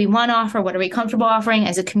 What do we want to offer? What are we comfortable offering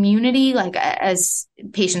as a community? Like as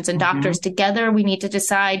patients and doctors together, we need to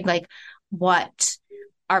decide like what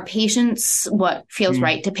our patients, what feels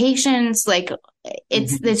right to patients. Like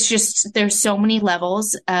it's just, there's so many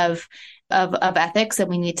levels of ethics that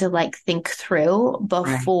we need to like think through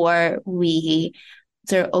before we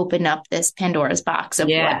sort of open up this Pandora's box of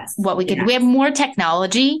what we could. We have more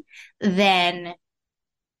technology than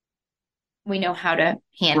we know how to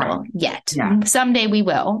handle yet. Yeah. Someday we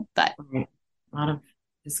will, but a lot of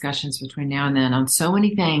discussions between now and then on so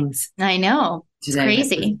many things. I know. It's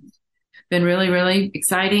crazy. Been really, really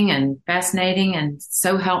exciting and fascinating and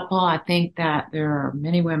so helpful. I think that there are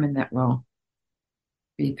many women that will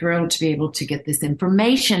be thrilled to be able to get this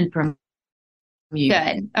information from you.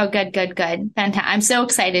 Good. Oh, good. Fantastic. I'm so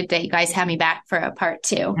excited that you guys have me back for a part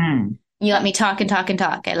 2. You let me talk and talk and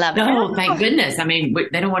talk. I love it. Oh, thank goodness. I mean,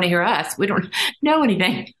 they don't want to hear us. We don't know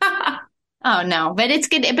anything. Oh, no, but it's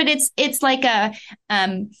good. But it's like I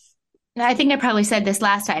think I probably said this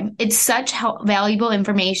last time. It's such valuable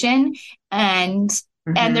information and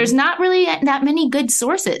there's not really that many good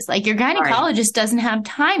sources. Like your gynecologist doesn't have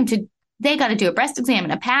time they got to do a breast exam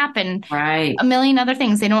and a pap and a million other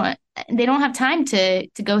things. They don't have time to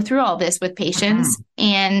go through all this with patients.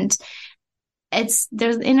 And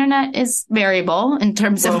the internet is variable in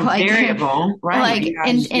terms of like variable, right?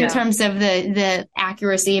 Like in terms of the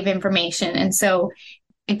accuracy of information. And so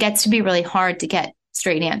it gets to be really hard to get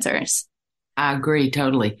straight answers. I agree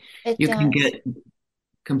totally. You can get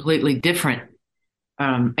completely different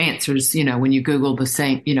answers, when you Google the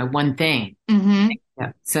same, one thing.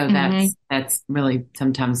 Yeah. So that's really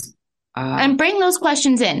sometimes. And bring those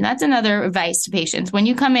questions in. That's another advice to patients. When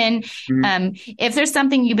you come in, if there's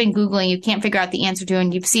something you've been Googling, you can't figure out the answer to,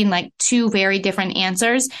 and you've seen like 2 very different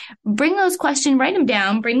answers, bring those questions, write them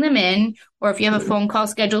down, bring them in. Or if you have a phone call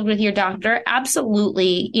scheduled with your doctor,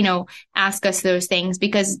 absolutely, ask us those things,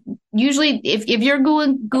 because usually if you're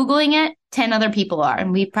Googling it, 10 other people are.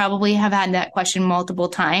 And we probably have had that question multiple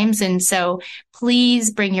times. And so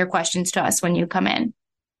please bring your questions to us when you come in.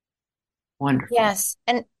 Wonderful. Yes.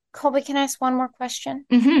 And Colby, can I ask one more question?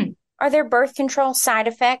 Are there birth control side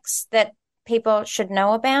effects that people should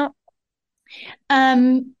know about?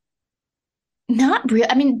 Not really.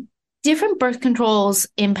 I mean, different birth controls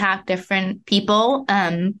impact different people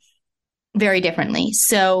very differently.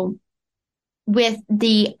 So with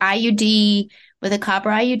the IUD, with a copper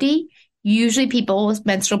IUD, usually people's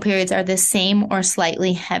menstrual periods are the same or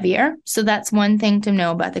slightly heavier. So that's one thing to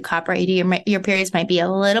know about the copper IUD. Your periods might be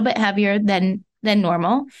a little bit heavier than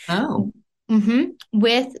normal. Oh.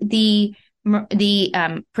 With the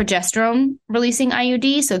progesterone releasing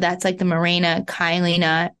IUD, so that's like the Mirena,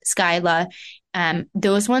 Kyleena, Skyla.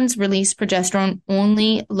 Those ones release progesterone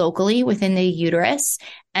only locally within the uterus.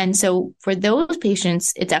 And so for those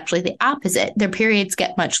patients, it's actually the opposite. Their periods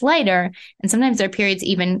get much lighter, and sometimes their periods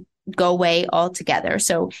even go away altogether.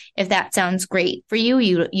 So if that sounds great for you,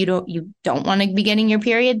 you don't want to be getting your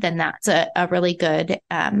period, then that's a really good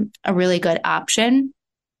option.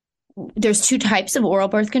 There's 2 types of oral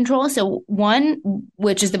birth control. So one,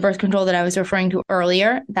 which is the birth control that I was referring to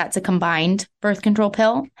earlier, that's a combined birth control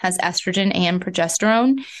pill, has estrogen and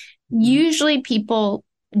progesterone. Usually people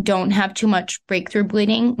don't have too much breakthrough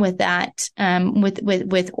bleeding with that,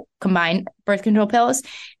 with combined birth control pills.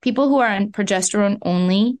 People who are on progesterone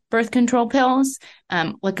only birth control pills,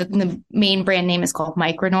 the main brand name is called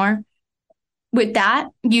Micronor. With that,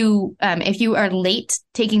 if you are late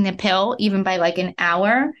taking the pill, even by like an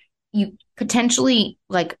hour, you potentially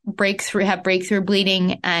like have breakthrough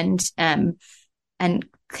bleeding, and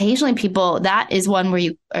occasionally people, that is one where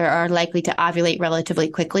you are likely to ovulate relatively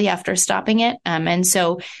quickly after stopping it. And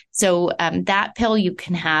so that pill, you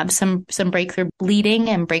can have some breakthrough bleeding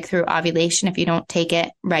and breakthrough ovulation if you don't take it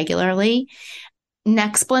regularly.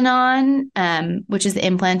 Nexplanon, which is the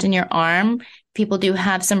implant in your arm, people do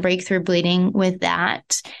have some breakthrough bleeding with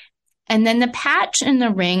that. And then the patch and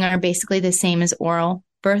the ring are basically the same as oral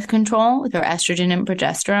birth control with their estrogen and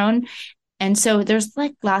progesterone. And so there's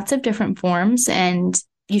like lots of different forms, and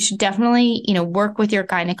you should definitely, work with your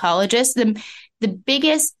gynecologist. The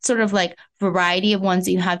biggest sort of like variety of ones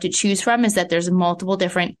that you have to choose from is that there's multiple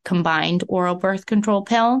different combined oral birth control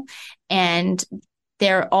pill, and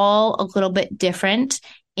they're all a little bit different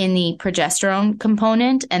in the progesterone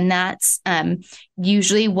component. And that's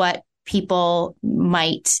usually what people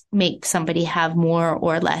might make somebody have more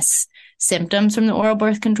or less symptoms from the oral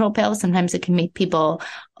birth control pill. Sometimes it can make people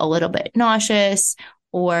a little bit nauseous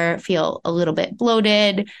or feel a little bit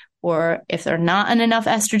bloated, or if they're not on enough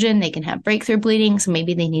estrogen, they can have breakthrough bleeding. So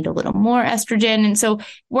maybe they need a little more estrogen. And so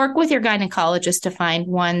work with your gynecologist to find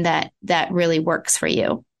one that really works for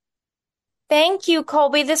you. Thank you,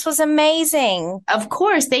 Colby. This was amazing. Of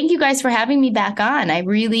course. Thank you guys for having me back on. I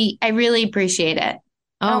really appreciate it.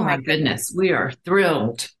 Oh my goodness. We are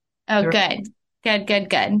thrilled. Oh, good. Good.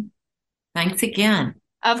 Thanks again.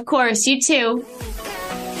 Of course. You too.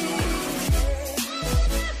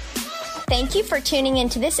 Thank you for tuning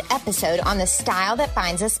into this episode on the Style That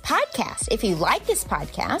Binds Us podcast. If you like this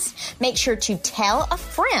podcast, make sure to tell a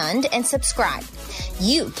friend and subscribe.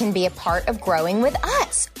 You can be a part of growing with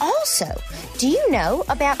us. Also, do you know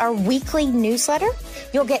about our weekly newsletter?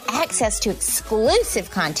 You'll get access to exclusive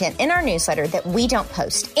content in our newsletter that we don't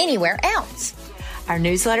post anywhere else. Our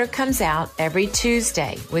newsletter comes out every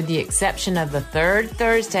Tuesday, with the exception of the third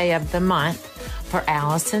Thursday of the month for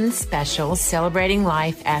Allison's special Celebrating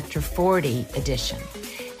Life After 40 edition.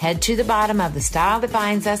 Head to the bottom of the Style That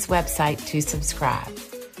Binds Us website to subscribe.